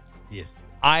this, yes,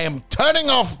 I am turning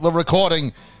off the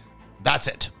recording. That's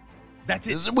it.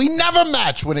 We never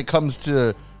match when it comes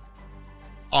to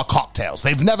our cocktails.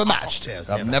 They've never matched.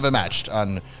 I've never matched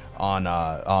on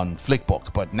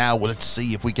Flickbook, but now let's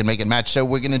see if we can make it match. So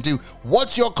we're going to do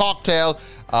What's Your Cocktail,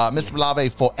 Mr.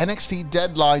 Malave, for NXT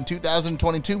Deadline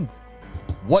 2022.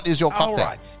 What is your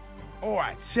cocktail? All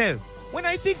right. So when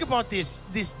I think about this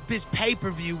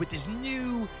pay-per-view with this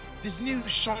new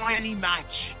shiny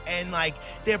match, and like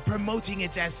they're promoting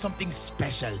it as something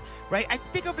special, right? I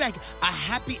think of like a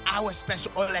happy hour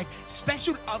special, or like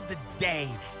special of the day.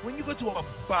 When you go to a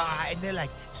bar and they're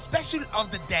like special of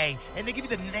the day, and they give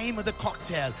you the name of the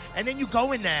cocktail, and then you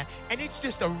go in there and it's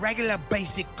just a regular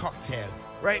basic cocktail,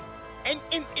 right? And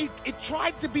it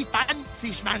tried to be fancy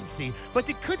schmancy, but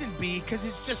it couldn't be because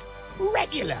it's just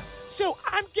regular. So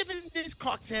I'm giving this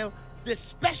cocktail the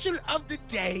special of the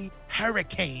day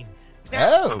hurricane.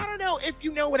 Now, I don't know if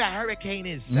you know what a hurricane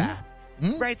is, sir.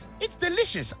 Right? It's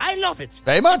delicious. I love it.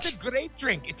 Very much. It's a great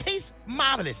drink. It tastes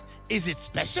marvelous. Is it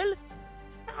special?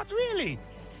 Not really.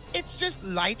 It's just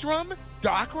light rum,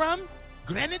 dark rum,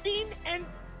 grenadine, and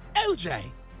OJ.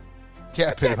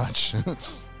 Yeah, pretty much.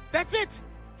 That's it.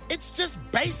 It's just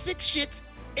basic shit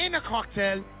in a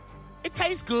cocktail. It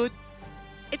tastes good.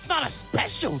 It's not a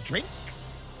special drink.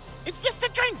 It's just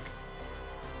a drink.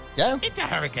 Yeah. It's a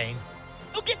hurricane.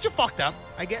 It'll get you fucked up,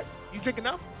 I guess. You drink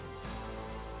enough?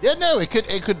 Yeah, no,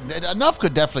 enough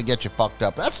could definitely get you fucked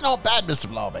up. That's not bad, Mr.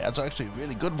 Blave. That's actually a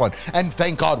really good one. And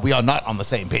thank God we are not on the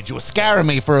same page. You were scaring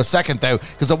me for a second, though,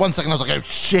 because at 1 second I was like, oh,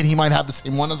 shit, he might have the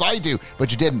same one as I do. But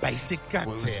you didn't. Basic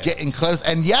cocktail. It was getting close.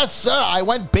 And yes, sir, I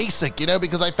went basic,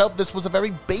 because I felt this was a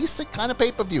very basic kind of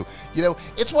pay-per-view.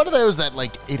 It's one of those that,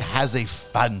 like, it has a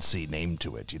fancy name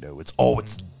to it,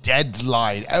 it's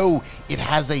Deadline. Oh, it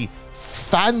has a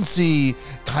fancy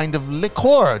kind of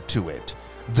liqueur to it.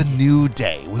 The New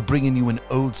Day. We're bringing you an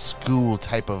old school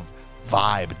type of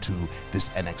vibe to this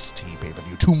NXT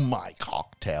pay-per-view, to my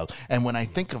cocktail. And when I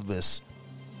think of this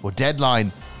for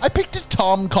Deadline, I picked a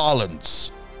Tom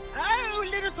Collins. Oh,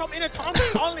 little Tom in a Tom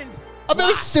Collins.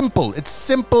 Very simple. It's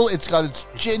simple. It's got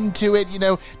its gin to it,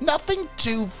 nothing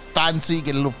too fancy.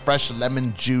 Get a little fresh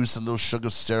lemon juice, a little sugar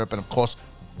syrup, and of course,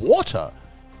 water.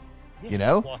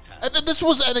 Yes, water.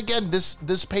 And again,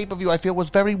 this pay-per-view I feel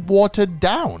was very watered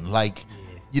down. Like,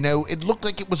 it looked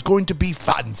like it was going to be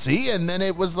fancy, and then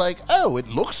it was like, oh, it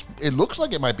looks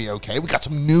like it might be okay. We got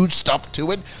some new stuff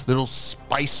to it, little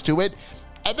spice to it,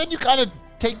 and then you kind of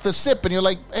take the sip, and you're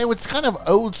like, hey, it's kind of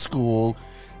old school.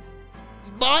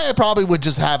 I probably would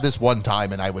just have this one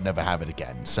time, and I would never have it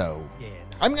again. So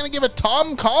I'm going to give it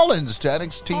Tom Collins to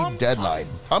NXT Deadline.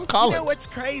 Tom Collins. You know what's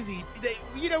crazy?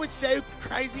 It's so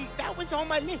crazy. That was on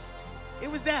my list. It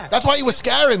was there. That's why you were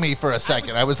scaring me for a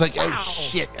second. I was like, wow. Oh,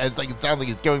 shit. It sounds like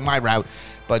it's going my route.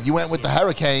 But you went with the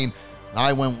Hurricane, and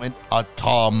I went with a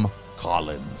Tom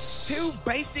Collins. Two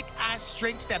basic-ass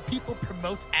drinks that people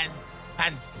promote as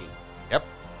fancy. Yep.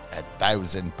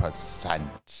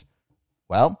 1,000%.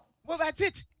 Well, that's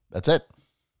it. That's it.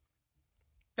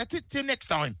 That's it till next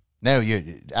time. No, your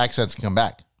accents can come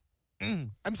back.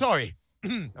 I'm sorry.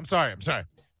 I'm sorry.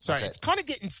 It's kind of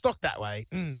getting stuck that way.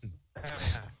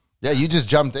 Yeah, you just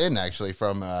jumped in, actually,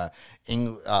 from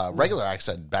regular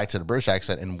accent back to the British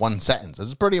accent in one sentence. This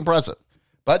is pretty impressive.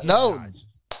 But wow.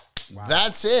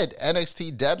 That's it.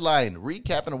 NXT Deadline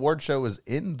recap and award show is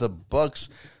in the books.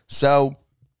 So,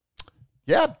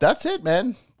 yeah, that's it,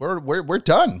 man. We're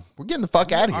done. We're getting the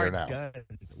fuck out of here now. Done.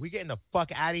 We're getting the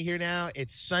fuck out of here now.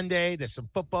 It's Sunday. There's some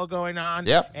football going on.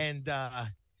 Yep. And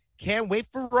can't wait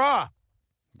for Raw.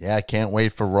 Yeah, I can't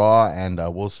wait for Raw, and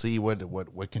we'll see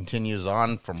what continues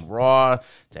on from Raw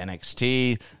to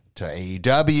NXT to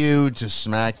AEW to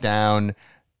SmackDown.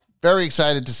 Very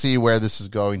excited to see where this is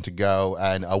going to go,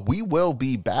 and we will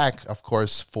be back, of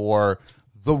course, for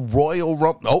the Royal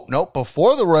Rumble. No,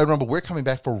 before the Royal Rumble, we're coming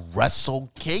back for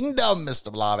Wrestle Kingdom,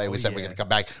 Mr. Blave. We said we're going to come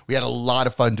back. We had a lot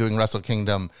of fun doing Wrestle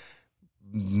Kingdom.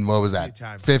 What was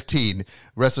that? 15.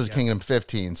 Wrestle Kingdom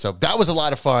 15. So that was a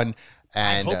lot of fun.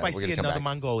 And I hope I see another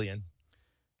Mongolian.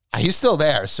 He's still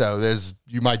there, so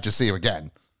you might just see him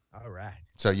again. All right.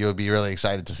 So you'll be really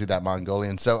excited to see that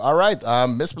Mongolian. So, all right,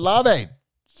 Miss Blave,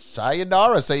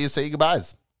 sayonara. Say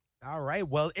goodbyes. All right.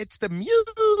 Well, it's the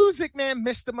music, man,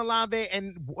 Mr. Malave.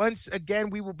 And once again,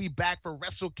 we will be back for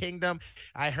Wrestle Kingdom.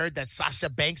 I heard that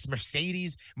Sasha Banks'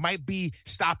 Mercedes might be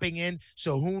stopping in.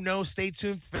 So who knows? Stay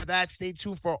tuned for that. Stay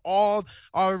tuned for all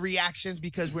our reactions,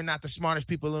 because we're not the smartest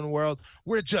people in the world.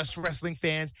 We're just wrestling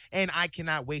fans. And I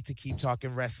cannot wait to keep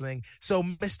talking wrestling. So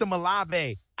Mr.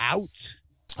 Malave, out.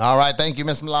 All right, thank you,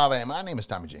 Miss Malave. My name is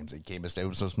Tommy James, a.k.a.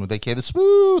 Mr. So Smooth, a.k.a. The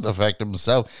Smooth Effect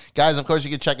himself. Guys, of course, you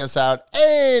can check us out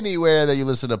anywhere that you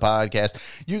listen to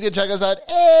podcasts. You can check us out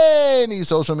any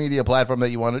social media platform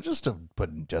that you want to, just to put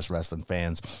in Just Wrestling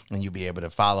Fans, and you'll be able to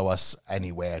follow us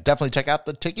anywhere. Definitely check out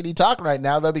the Tickety Talk right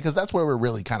now, though, because that's where we're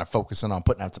really kind of focusing on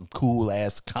putting out some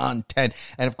cool-ass content.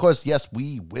 And, of course, yes,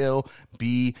 we will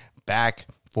be back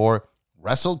for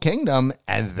Wrestle Kingdom,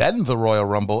 and then the Royal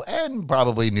Rumble, and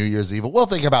probably New Year's Eve. We'll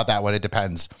think about that one. It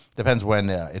depends. Depends when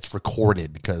it's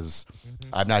recorded, because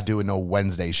I'm not doing no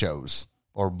Wednesday shows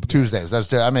or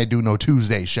Tuesdays. I may do no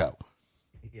Tuesday show.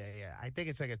 Yeah. I think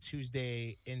it's like a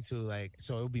Tuesday into like,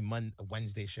 so it'll be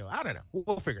Wednesday show. I don't know.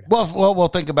 We'll figure it out. We'll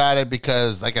think about it,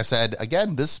 because, like I said,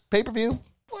 again, this pay-per-view,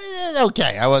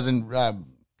 okay. I wasn't.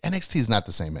 NXT is not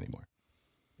the same anymore.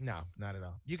 No, not at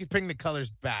all. You could bring the colors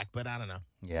back, but I don't know.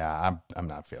 Yeah, I'm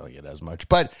not feeling it as much.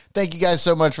 But thank you guys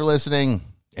so much for listening,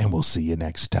 and we'll see you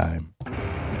next time.